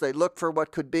shows. They look for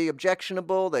what could be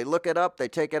objectionable. They look it up. They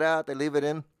take it out. They leave it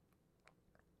in.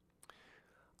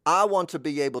 I want to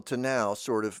be able to now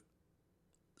sort of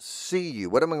see you.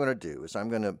 What am I going to do is I'm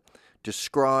going to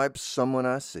describe someone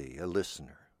I see, a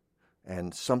listener,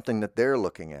 and something that they're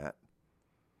looking at.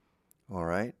 All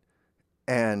right?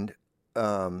 And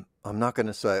I'm not going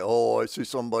to say, I see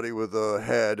somebody with a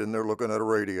head and they're looking at a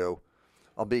radio.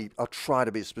 I'll try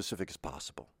to be as specific as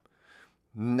possible.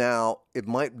 Now, it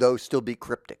might, though, still be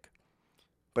cryptic.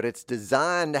 But it's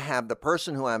designed to have the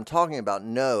person who I'm talking about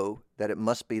know that it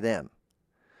must be them.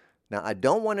 Now, I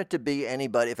don't want it to be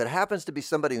anybody. If it happens to be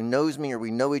somebody who knows me or we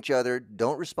know each other,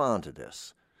 don't respond to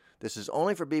this. This is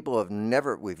only for people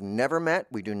we've never met.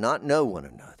 We do not know one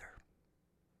another.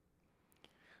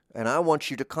 And I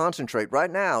want you to concentrate right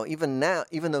now, even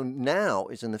though now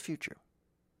is in the future.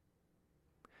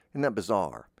 Isn't that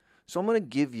bizarre? So I'm going to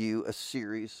give you a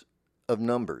series of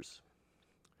numbers.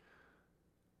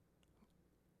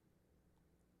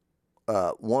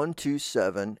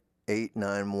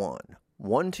 127891.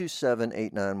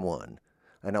 127891.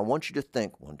 And I want you to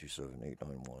think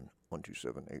 127891,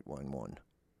 127891.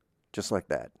 Just like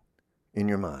that. In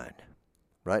your mind.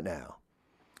 Right now.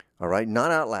 All right?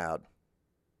 Not out loud.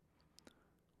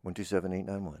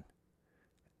 127891.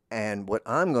 And what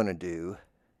I'm going to do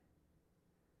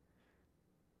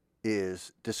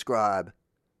is describe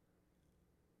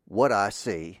what I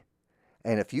see.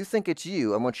 And if you think it's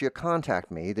you, I want you to contact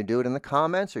me. Either do it in the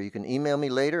comments or you can email me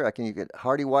later. You get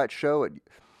HeartyWhiteShow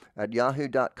at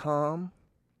yahoo.com.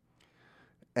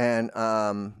 And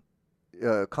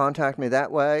contact me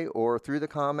that way or through the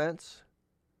comments.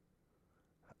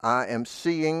 I am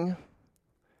seeing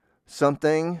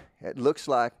something. It looks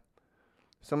like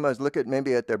somebody's looking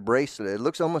maybe at their bracelet. It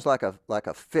looks almost like a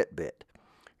Fitbit.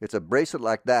 It's a bracelet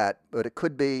like that, but it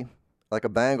could be like a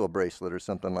bangle bracelet or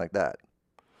something like that.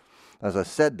 As I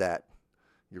said that,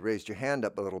 you raised your hand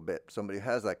up a little bit. Somebody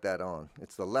has like that on.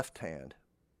 It's the left hand.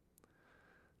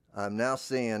 I'm now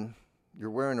seeing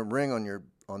you're wearing a ring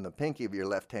on the pinky of your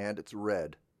left hand. It's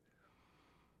red.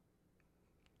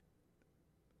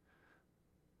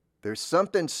 There's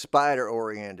something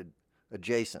spider-oriented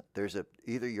adjacent. There's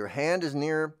either your hand is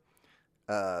near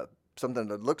something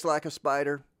that looks like a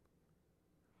spider.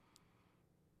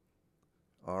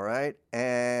 All right.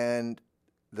 And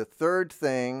the third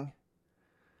thing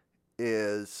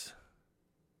is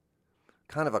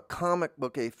kind of a comic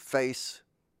booky face,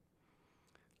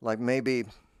 like maybe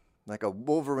like a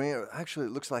Wolverine. Actually,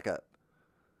 it looks like an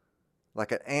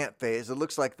ant face. It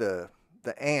looks like the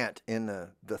ant in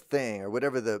the Thing, or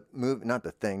whatever the movie, not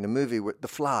the Thing, the movie with the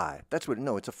Fly. That's what,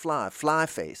 no, it's a fly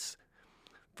face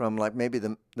from like maybe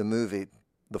the movie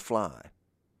The Fly.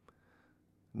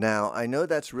 Now, I know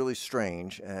that's really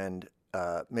strange, and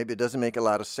maybe it doesn't make a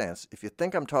lot of sense. If you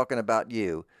think I'm talking about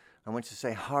you, I want you to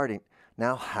say, Hearty,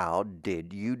 now how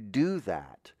did you do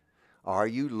that? Are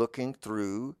you looking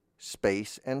through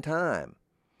space and time?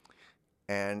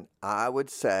 And I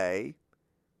would say,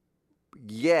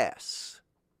 yes.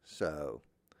 So,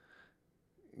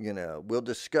 we'll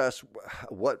discuss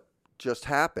what just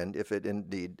happened, if it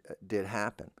indeed did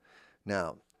happen.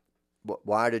 Now,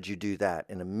 why did you do that?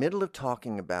 In the middle of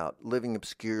talking about living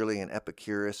obscurely and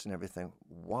Epicurus and everything,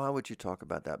 why would you talk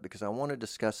about that? Because I want to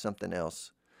discuss something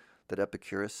else that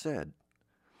Epicurus said.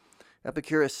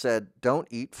 Epicurus said, don't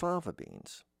eat fava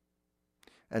beans.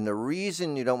 And the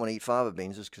reason you don't want to eat fava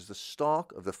beans is because the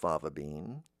stalk of the fava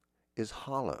bean is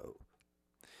hollow.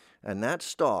 And that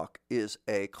stalk is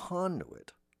a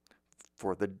conduit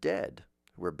for the dead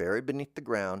who are buried beneath the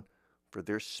ground for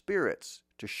their spirits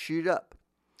to shoot up.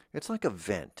 It's like a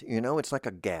vent, it's like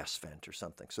a gas vent or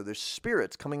something. So there's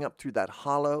spirits coming up through that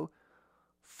hollow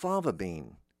fava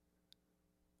bean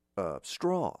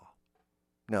straw.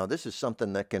 Now, this is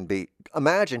something that can be,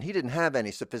 imagine he didn't have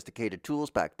any sophisticated tools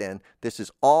back then. This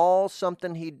is all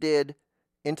something he did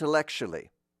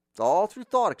intellectually. It's all through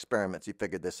thought experiments he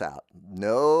figured this out.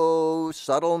 No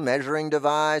subtle measuring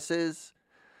devices,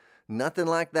 nothing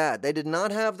like that. They did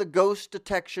not have the ghost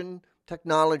detection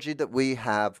technology that we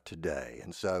have today.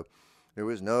 And so there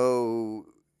was no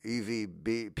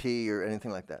EVP or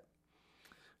anything like that.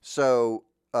 So,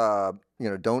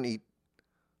 don't eat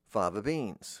fava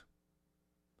beans.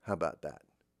 How about that?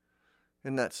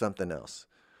 Isn't that something else?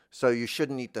 So you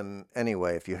shouldn't eat them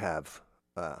anyway if you have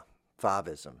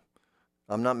favism.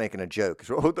 I'm not making a joke.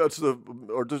 Oh, that's the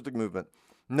artistic movement.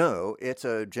 No, it's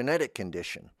a genetic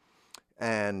condition.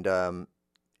 And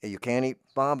you can't eat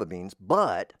fava beans,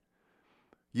 but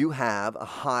you have a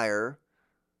higher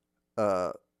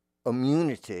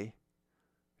immunity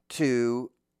to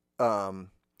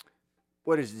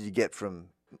what is it you get from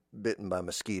bitten by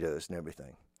mosquitoes and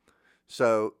everything.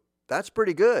 So that's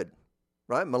pretty good,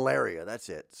 right? Malaria, that's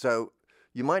it. So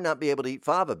you might not be able to eat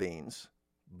fava beans,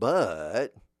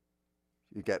 but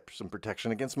you get some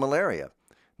protection against malaria.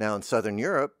 Now in Southern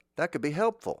Europe, that could be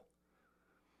helpful.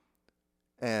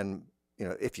 And,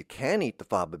 if you can eat the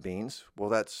fava beans, well,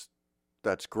 that's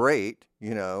great.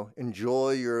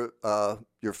 Enjoy your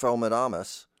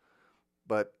Felmadamus,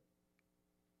 but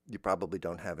you probably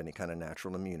don't have any kind of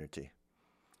natural immunity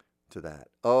to that.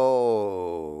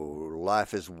 Oh,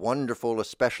 life is wonderful,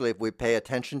 especially if we pay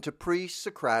attention to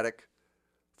pre-Socratic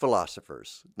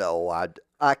philosophers. No,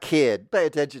 I kid. Pay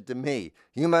attention to me.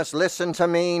 You must listen to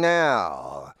me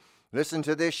now. Listen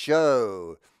to this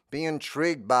show. Be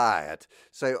intrigued by it.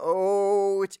 Say,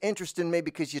 oh, it's interesting me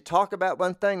because you talk about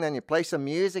one thing, then you play some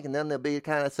music, and then there'll be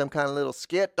some kind of little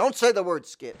skit. Don't say the word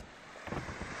skit.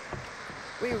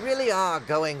 We really are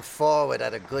going forward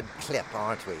at a good clip,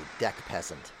 aren't we, deck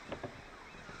peasant?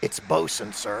 It's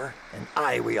bosun, sir, and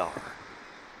aye we are.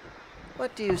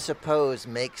 What do you suppose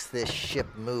makes this ship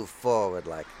move forward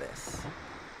like this?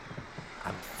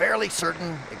 I'm fairly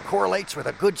certain it correlates with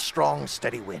a good, strong,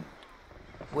 steady wind.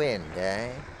 Wind,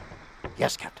 eh?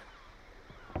 Yes, Captain.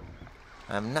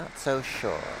 I'm not so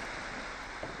sure.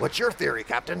 What's your theory,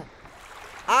 Captain?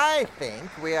 I think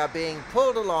we are being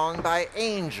pulled along by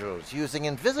angels using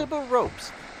invisible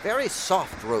ropes. Very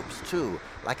soft ropes, too,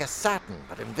 like a satin,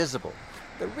 but invisible.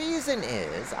 The reason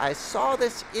is I saw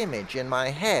this image in my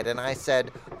head and I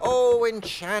said, oh,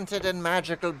 enchanted and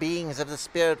magical beings of the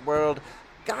spirit world,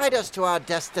 guide us to our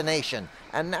destination.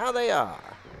 And now they are.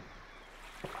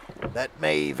 That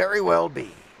may very well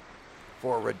be.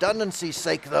 For redundancy's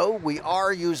sake, though, we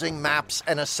are using maps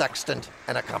and a sextant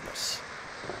and a compass.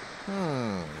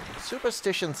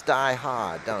 Superstitions die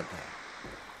hard, don't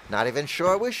they? Not even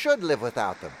sure we should live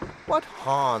without them. What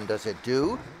harm does it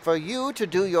do for you to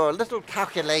do your little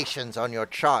calculations on your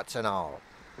charts and all?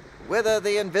 Whither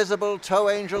the invisible tow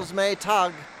angels may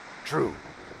tug. True,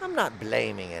 I'm not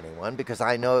blaming anyone because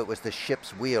I know it was the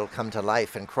ship's wheel come to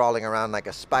life and crawling around like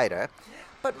a spider,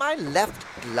 but my left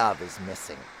glove is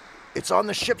missing. It's on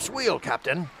the ship's wheel,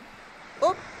 Captain.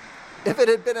 Oh, if it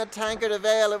had been a tankard of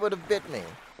ale, it would have bit me.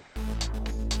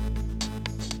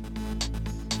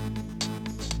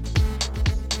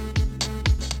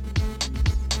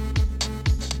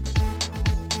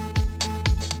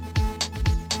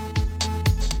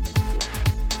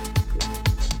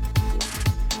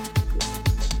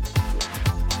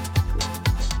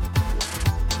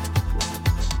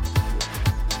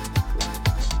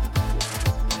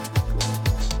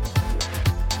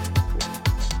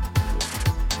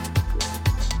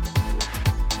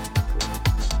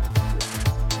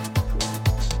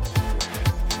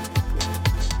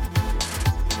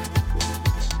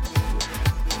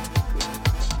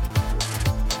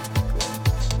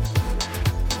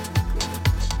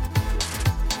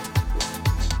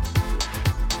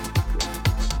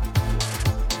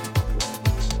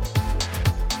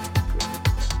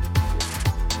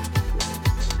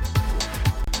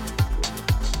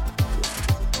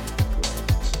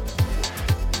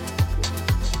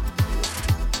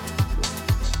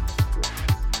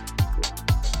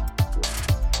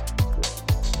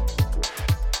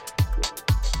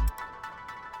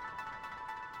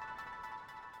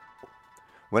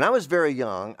 When I was very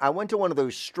young, I went to one of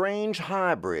those strange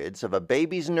hybrids of a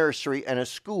baby's nursery and a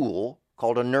school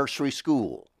called a nursery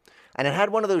school. And it had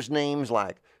one of those names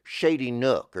like Shady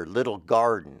Nook or Little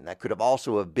Garden that could have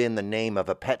also have been the name of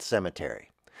a pet cemetery.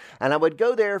 And I would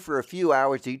go there for a few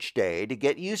hours each day to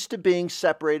get used to being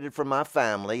separated from my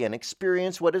family and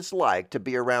experience what it's like to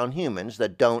be around humans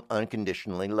that don't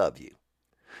unconditionally love you.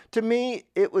 To me,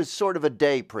 it was sort of a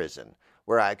day prison,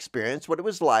 where I experienced what it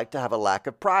was like to have a lack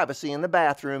of privacy in the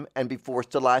bathroom and be forced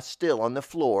to lie still on the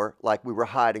floor like we were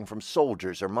hiding from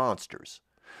soldiers or monsters.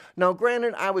 Now,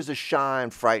 granted, I was a shy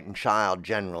and frightened child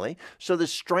generally, so the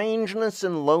strangeness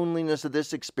and loneliness of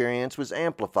this experience was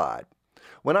amplified.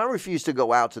 When I refused to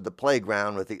go out to the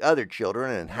playground with the other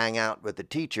children and hang out with the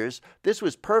teachers, this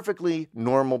was perfectly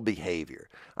normal behavior.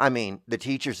 I mean, the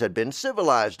teachers had been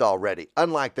civilized already,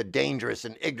 unlike the dangerous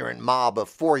and ignorant mob of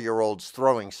 4-year-olds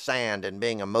throwing sand and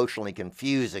being emotionally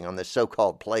confusing on the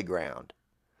so-called playground.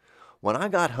 When I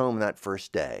got home that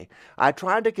first day, I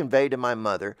tried to convey to my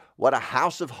mother what a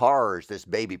house of horrors this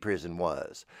baby prison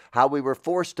was, how we were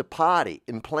forced to potty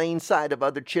in plain sight of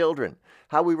other children,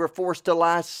 how we were forced to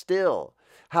lie still,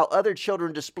 how other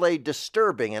children displayed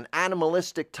disturbing and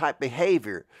animalistic type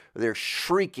behavior, their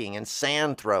shrieking and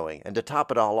sand throwing, and to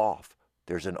top it all off,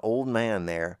 there's an old man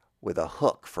there with a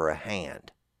hook for a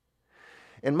hand.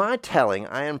 In my telling,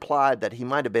 I implied that he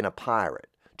might have been a pirate,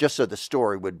 just so the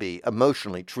story would be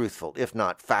emotionally truthful, if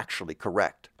not factually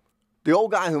correct. The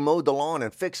old guy who mowed the lawn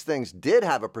and fixed things did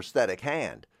have a prosthetic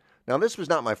hand. Now, this was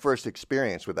not my first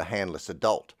experience with a handless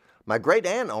adult. My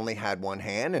great-aunt only had one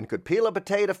hand and could peel a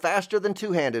potato faster than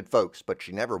two-handed folks, but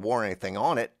she never wore anything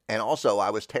on it, and also I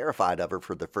was terrified of her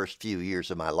for the first few years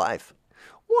of my life.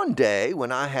 One day,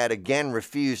 when I had again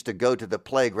refused to go to the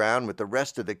playground with the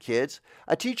rest of the kids,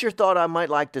 a teacher thought I might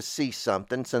like to see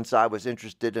something since I was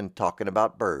interested in talking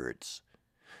about birds.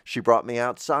 She brought me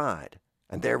outside,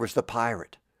 and there was the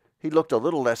pirate. He looked a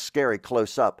little less scary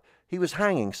close up. He was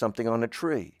hanging something on a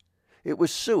tree. It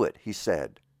was suet, he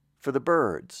said, for the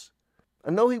birds.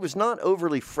 And though he was not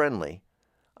overly friendly,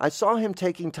 I saw him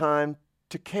taking time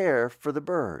to care for the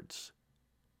birds.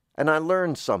 And I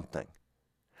learned something.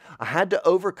 I had to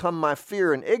overcome my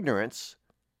fear and ignorance,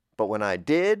 but when I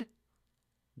did,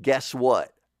 guess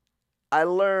what? I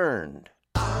learned.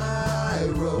 I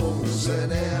rose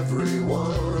and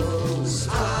everyone rose.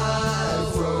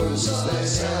 I froze and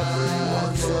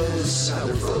everyone froze. Now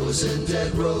they're frozen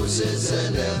dead roses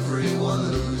and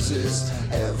everyone loses.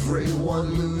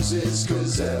 Everyone loses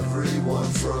 'cause everyone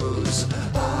froze.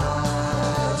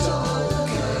 I don't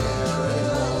care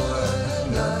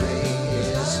anymore. Nothing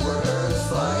is worth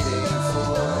fighting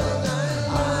for.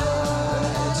 I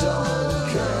don't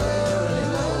care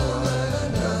anymore.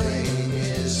 Nothing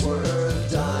is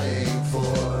worth dying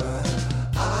for.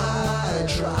 I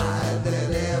tried,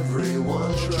 then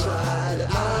everyone tried.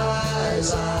 I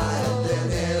lied, then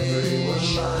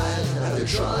everyone lied. Now they're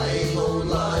trying old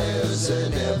liars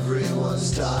and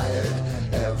everyone's tired.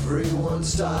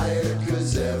 Everyone's tired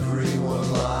 'cause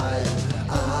everyone lied.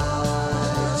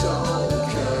 I don't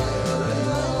care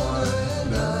anymore.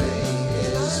 Nothing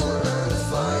is worth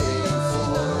fighting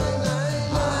for.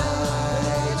 I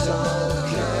don't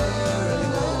care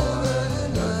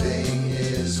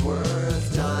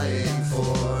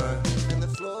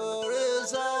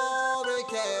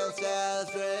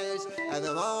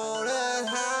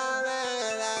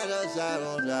Hey,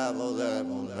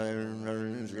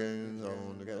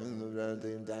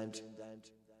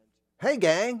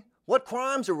 gang, what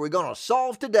crimes are we going to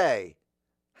solve today?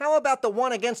 How about the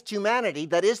one against humanity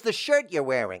that is the shirt you're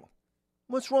wearing?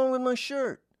 What's wrong with my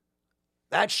shirt?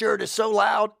 That shirt is so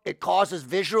loud, it causes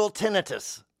visual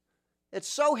tinnitus. It's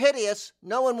so hideous,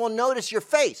 no one will notice your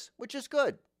face, which is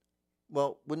good.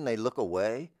 Well, wouldn't they look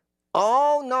away?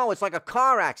 Oh, no, it's like a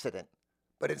car accident.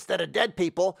 But instead of dead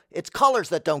people, it's colors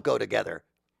that don't go together.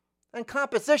 And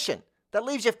composition that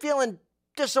leaves you feeling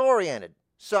disoriented.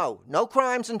 So, no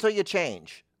crimes until you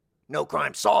change. No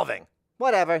crime solving.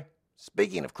 Whatever.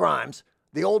 Speaking of crimes,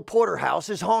 the old porterhouse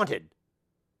is haunted.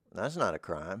 That's not a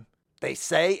crime. They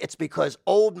say it's because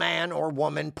old man or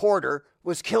woman Porter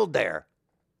was killed there.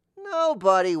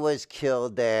 Nobody was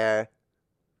killed there.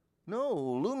 No,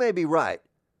 Lou may be right.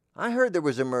 I heard there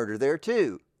was a murder there,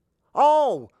 too.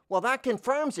 Oh, well, that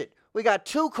confirms it. We got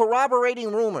 2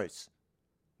 corroborating rumors.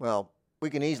 Well, we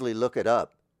can easily look it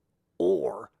up.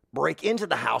 Or break into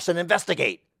the house and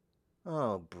investigate.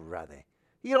 Oh, brother.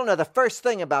 You don't know the first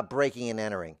thing about breaking and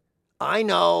entering. I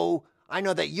know. I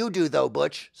know that you do, though,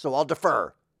 Butch, so I'll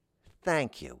defer.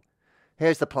 Thank you.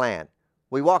 Here's the plan.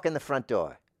 We walk in the front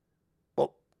door.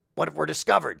 Well, what if we're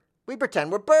discovered? We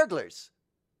pretend we're burglars.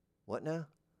 What now?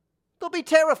 They'll be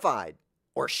terrified.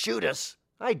 Or shoot us.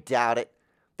 I doubt it.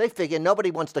 They figure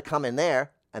nobody wants to come in there,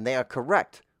 and they are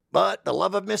correct. But the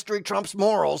love of mystery trumps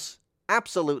morals.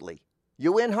 Absolutely.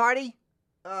 You in, Hearty?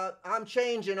 I'm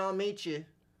changing. I'll meet you.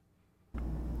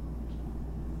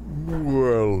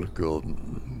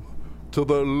 Welcome to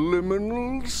the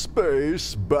liminal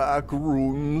space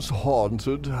backroom's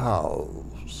haunted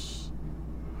house.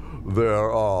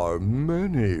 There are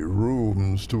many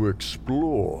rooms to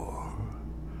explore,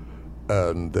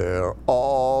 and they're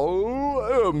all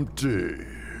empty.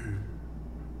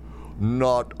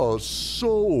 Not a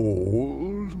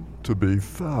soul to be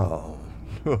found.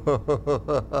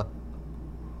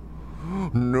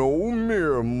 No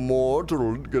mere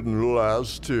mortal can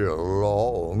last here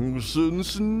long,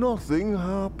 since nothing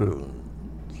happens.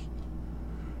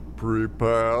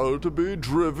 Prepare to be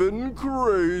driven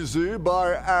crazy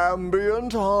by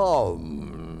ambient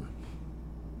hum.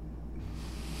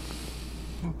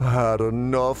 Had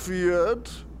enough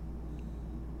yet?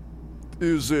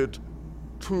 Is it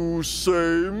too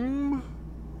same?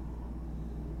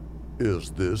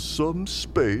 Is this some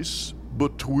space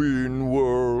between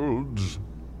worlds?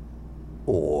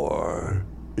 Or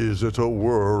is it a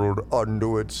world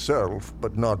unto itself,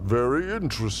 but not very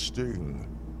interesting?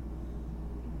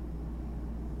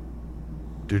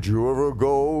 Did you ever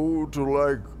go to,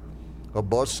 like, a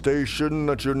bus station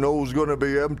that you know's gonna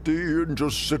be empty and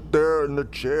just sit there in the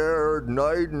chair at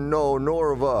night? No,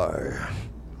 nor have I.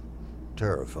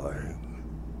 Terrifying.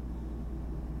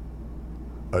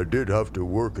 I did have to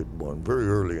work at one very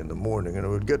early in the morning, and I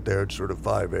would get there at sort of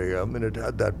 5 a.m., and it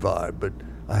had that vibe, but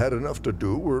I had enough to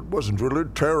do where it wasn't really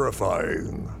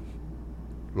terrifying.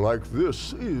 Like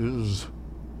this is.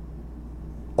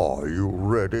 Are you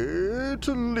ready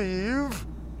to leave?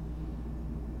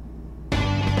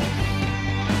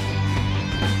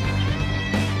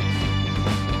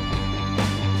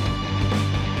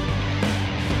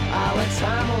 Alex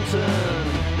Hamilton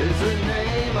is the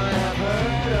name I have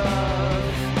heard of.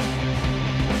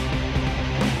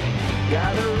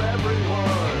 Gather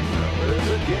everyone, there's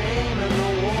a game in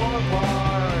the war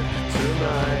park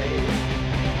tonight.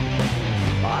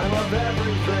 I love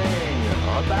everything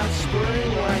about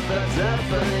spring, like the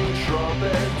deafening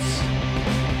trumpets.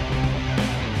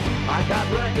 I got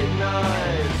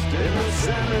recognized in the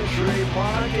cemetery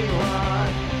parking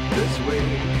lot this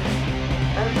week,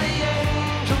 and the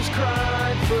angels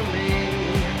cried for me.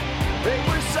 They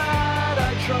were sad,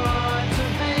 I tried to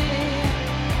be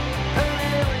an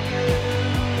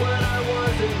alien when I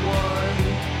wasn't one,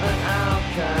 an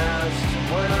outcast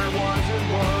when I wasn't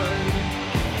one.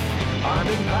 I'm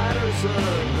in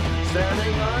Patterson,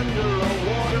 standing under a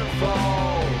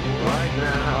waterfall right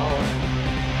now.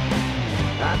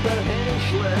 At the hinge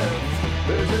lift,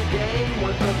 there's a game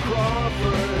with the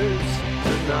Crawfords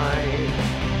tonight.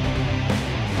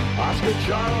 Oscar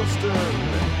Charleston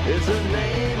is a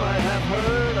name I have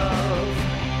heard of.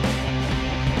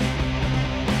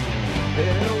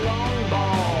 In a long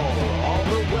ball, all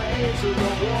the way to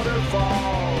the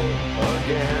waterfall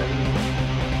again.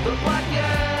 The Black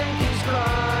Yankees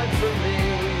cried for me.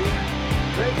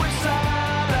 They were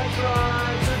sad, I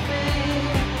tried to be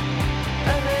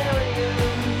an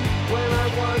alien when I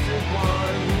wasn't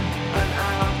one, an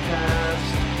outcast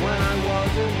when I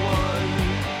wasn't one,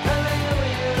 an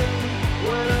alien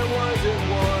when I wasn't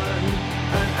one,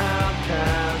 an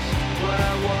outcast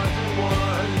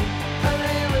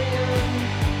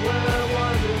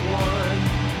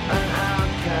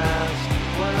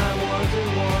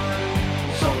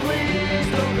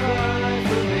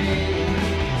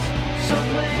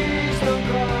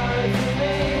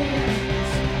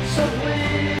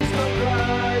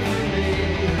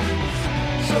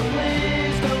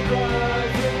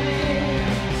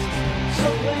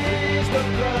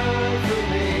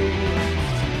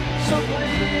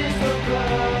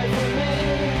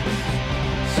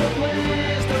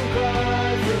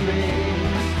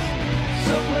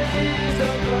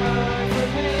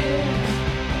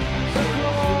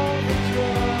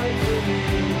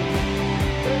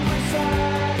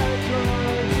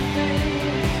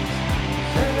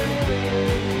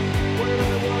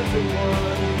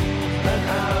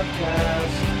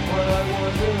cast when I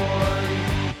wasn't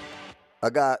one. I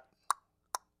got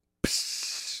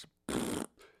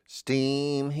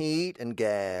steam, heat, and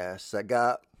gas. I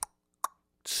got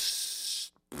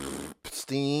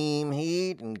steam,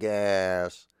 heat, and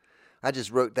gas. I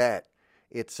just wrote that.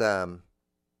 It's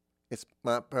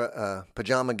my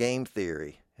pajama game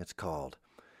theory. It's called,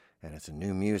 and it's a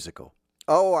new musical.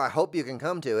 Oh, I hope you can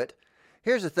come to it.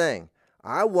 Here's the thing.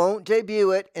 I won't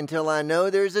debut it until I know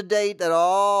there's a date that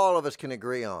all of us can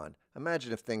agree on.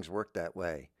 Imagine if things worked that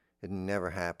way. It never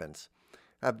happens.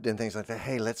 I've done things like that.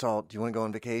 Hey, do you want to go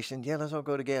on vacation? Yeah, let's all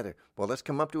go together. Well, let's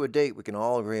come up to a date we can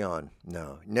all agree on.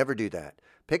 No, never do that.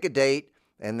 Pick a date,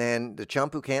 and then the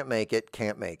chump who can't make it,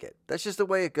 can't make it. That's just the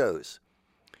way it goes.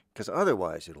 Because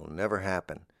otherwise, it'll never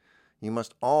happen. You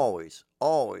must always,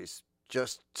 always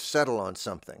just settle on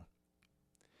something.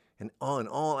 And on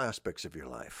all aspects of your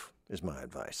life is my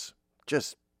advice.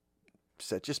 Just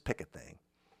pick a thing.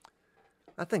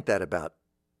 I think that about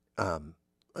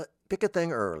pick a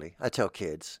thing early. I tell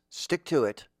kids, stick to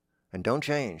it and don't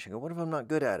change. I go, what if I'm not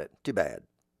good at it? Too bad.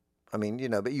 I mean,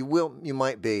 but you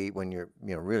might be when you're,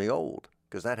 really old,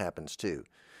 because that happens too.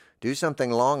 Do something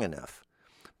long enough.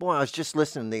 Boy, I was just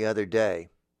listening the other day.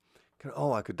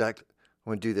 Oh, I want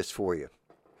to do this for you.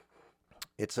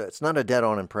 It's not a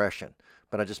dead-on impression,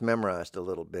 but I just memorized a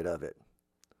little bit of it.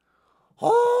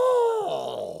 Oh,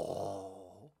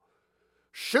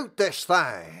 shoot this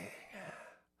thing.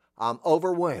 I'm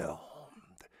overwhelmed.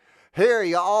 Here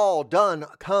you all done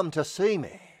come to see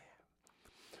me.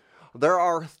 There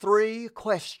are 3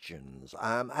 questions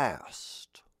I'm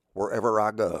asked wherever I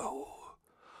go.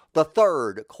 The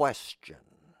 3rd question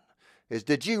is,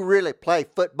 did you really play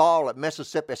football at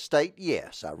Mississippi State?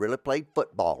 Yes, I really played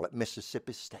football at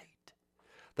Mississippi State.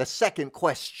 The 2nd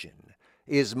question,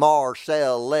 is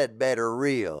Marcel Ledbetter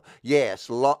real? Yes,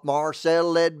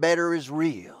 Marcel Ledbetter is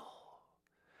real.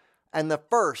 And the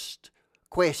 1st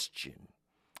question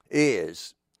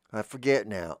is, I forget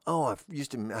now. Oh, I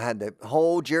had the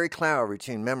whole Jerry Clower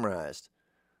routine memorized.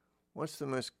 What's the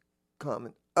most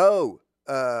common? I don't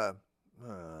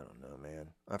know,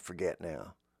 man. I forget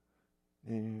now.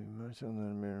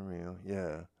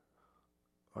 Yeah.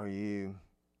 Are you?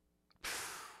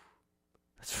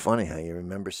 It's funny how you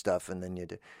remember stuff and then you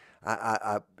do.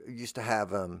 I used to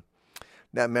have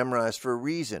that memorized for a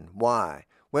reason. Why?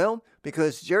 Well,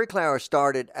 because Jerry Clower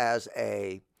started as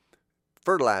a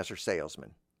fertilizer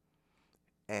salesman,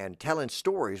 and telling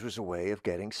stories was a way of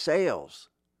getting sales,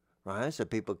 right? So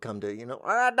people come to,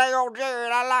 that day old Jerry,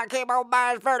 I like him on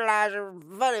buying fertilizer,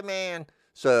 funny man.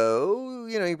 So,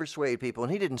 he persuaded people,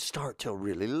 and he didn't start till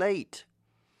really late.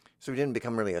 So he didn't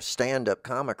become really a stand-up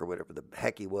comic or whatever the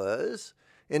heck he was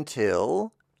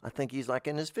until, I think he's like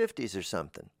in his 50s or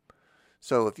something.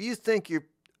 So if you think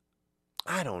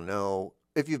I don't know,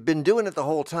 if you've been doing it the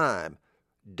whole time,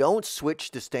 don't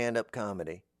switch to stand-up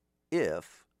comedy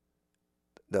if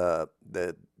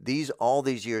all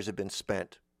these years have been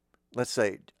spent, let's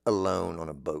say, alone on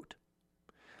a boat.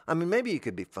 I mean, maybe you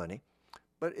could be funny,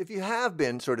 but if you have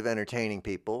been sort of entertaining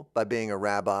people by being a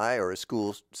rabbi or a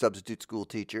substitute school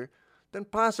teacher, then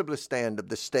possibly stand-up,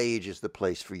 the stage is the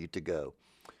place for you to go.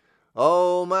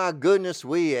 Oh my goodness,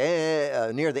 we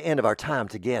near the end of our time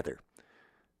together.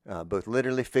 Both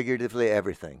literally, figuratively,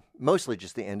 everything. Mostly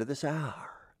just the end of this hour.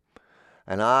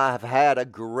 And I've had a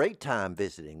great time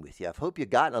visiting with you. I hope you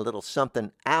gotten a little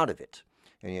something out of it.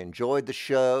 And you enjoyed the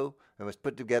show. It was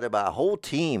put together by a whole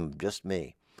team, just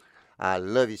me. I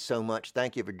love you so much.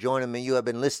 Thank you for joining me. You have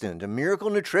been listening to Miracle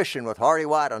Nutrition with Hearty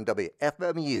White on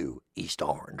WFMU, East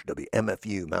Orange,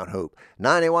 WMFU, Mount Hope,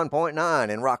 91.9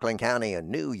 in Rockland County and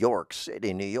New York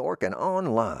City, New York, and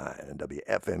online at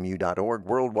WFMU.org,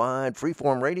 worldwide,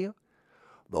 freeform radio.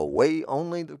 The way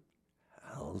only the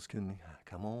owls can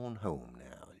come on home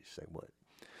now. You say what?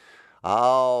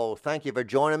 Oh, thank you for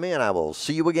joining me, and I will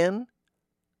see you again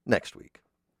next week.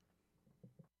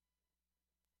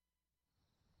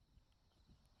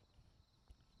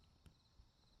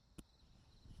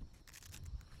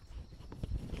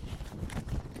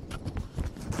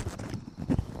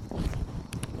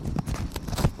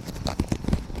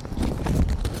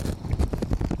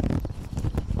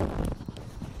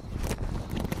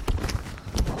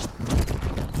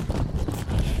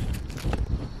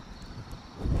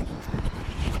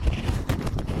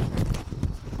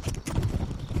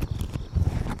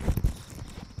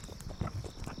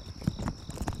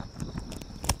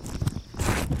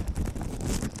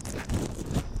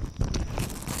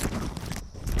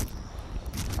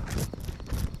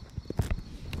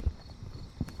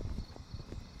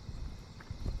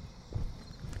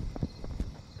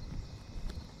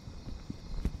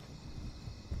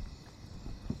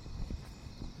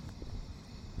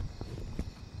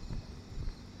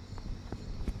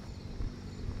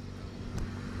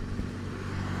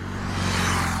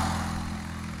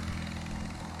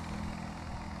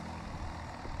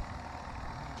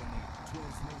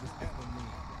 Twins' name was Ebony.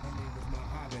 Her name was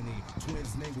Mahogany.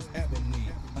 Twins'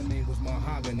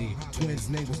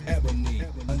 name was Ebony.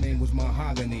 Her name was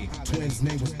Mahogany. Twins'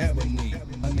 name was Ebony.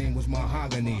 Her name was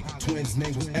Mahogany. Twins'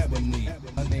 name was Ebony.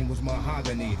 Her name was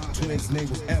Mahogany. Twins' name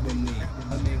was Ebony.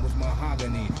 Her name was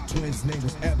Mahogany. Twins' name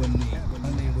was Ebony.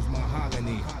 Her name was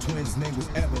Mahogany. Twins' name was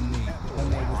Ebony. Her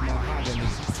name was Mahogany.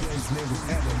 Twins' name was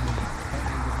Ebony. Her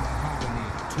name was Mahogany.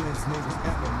 Twins' name was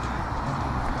Ebony.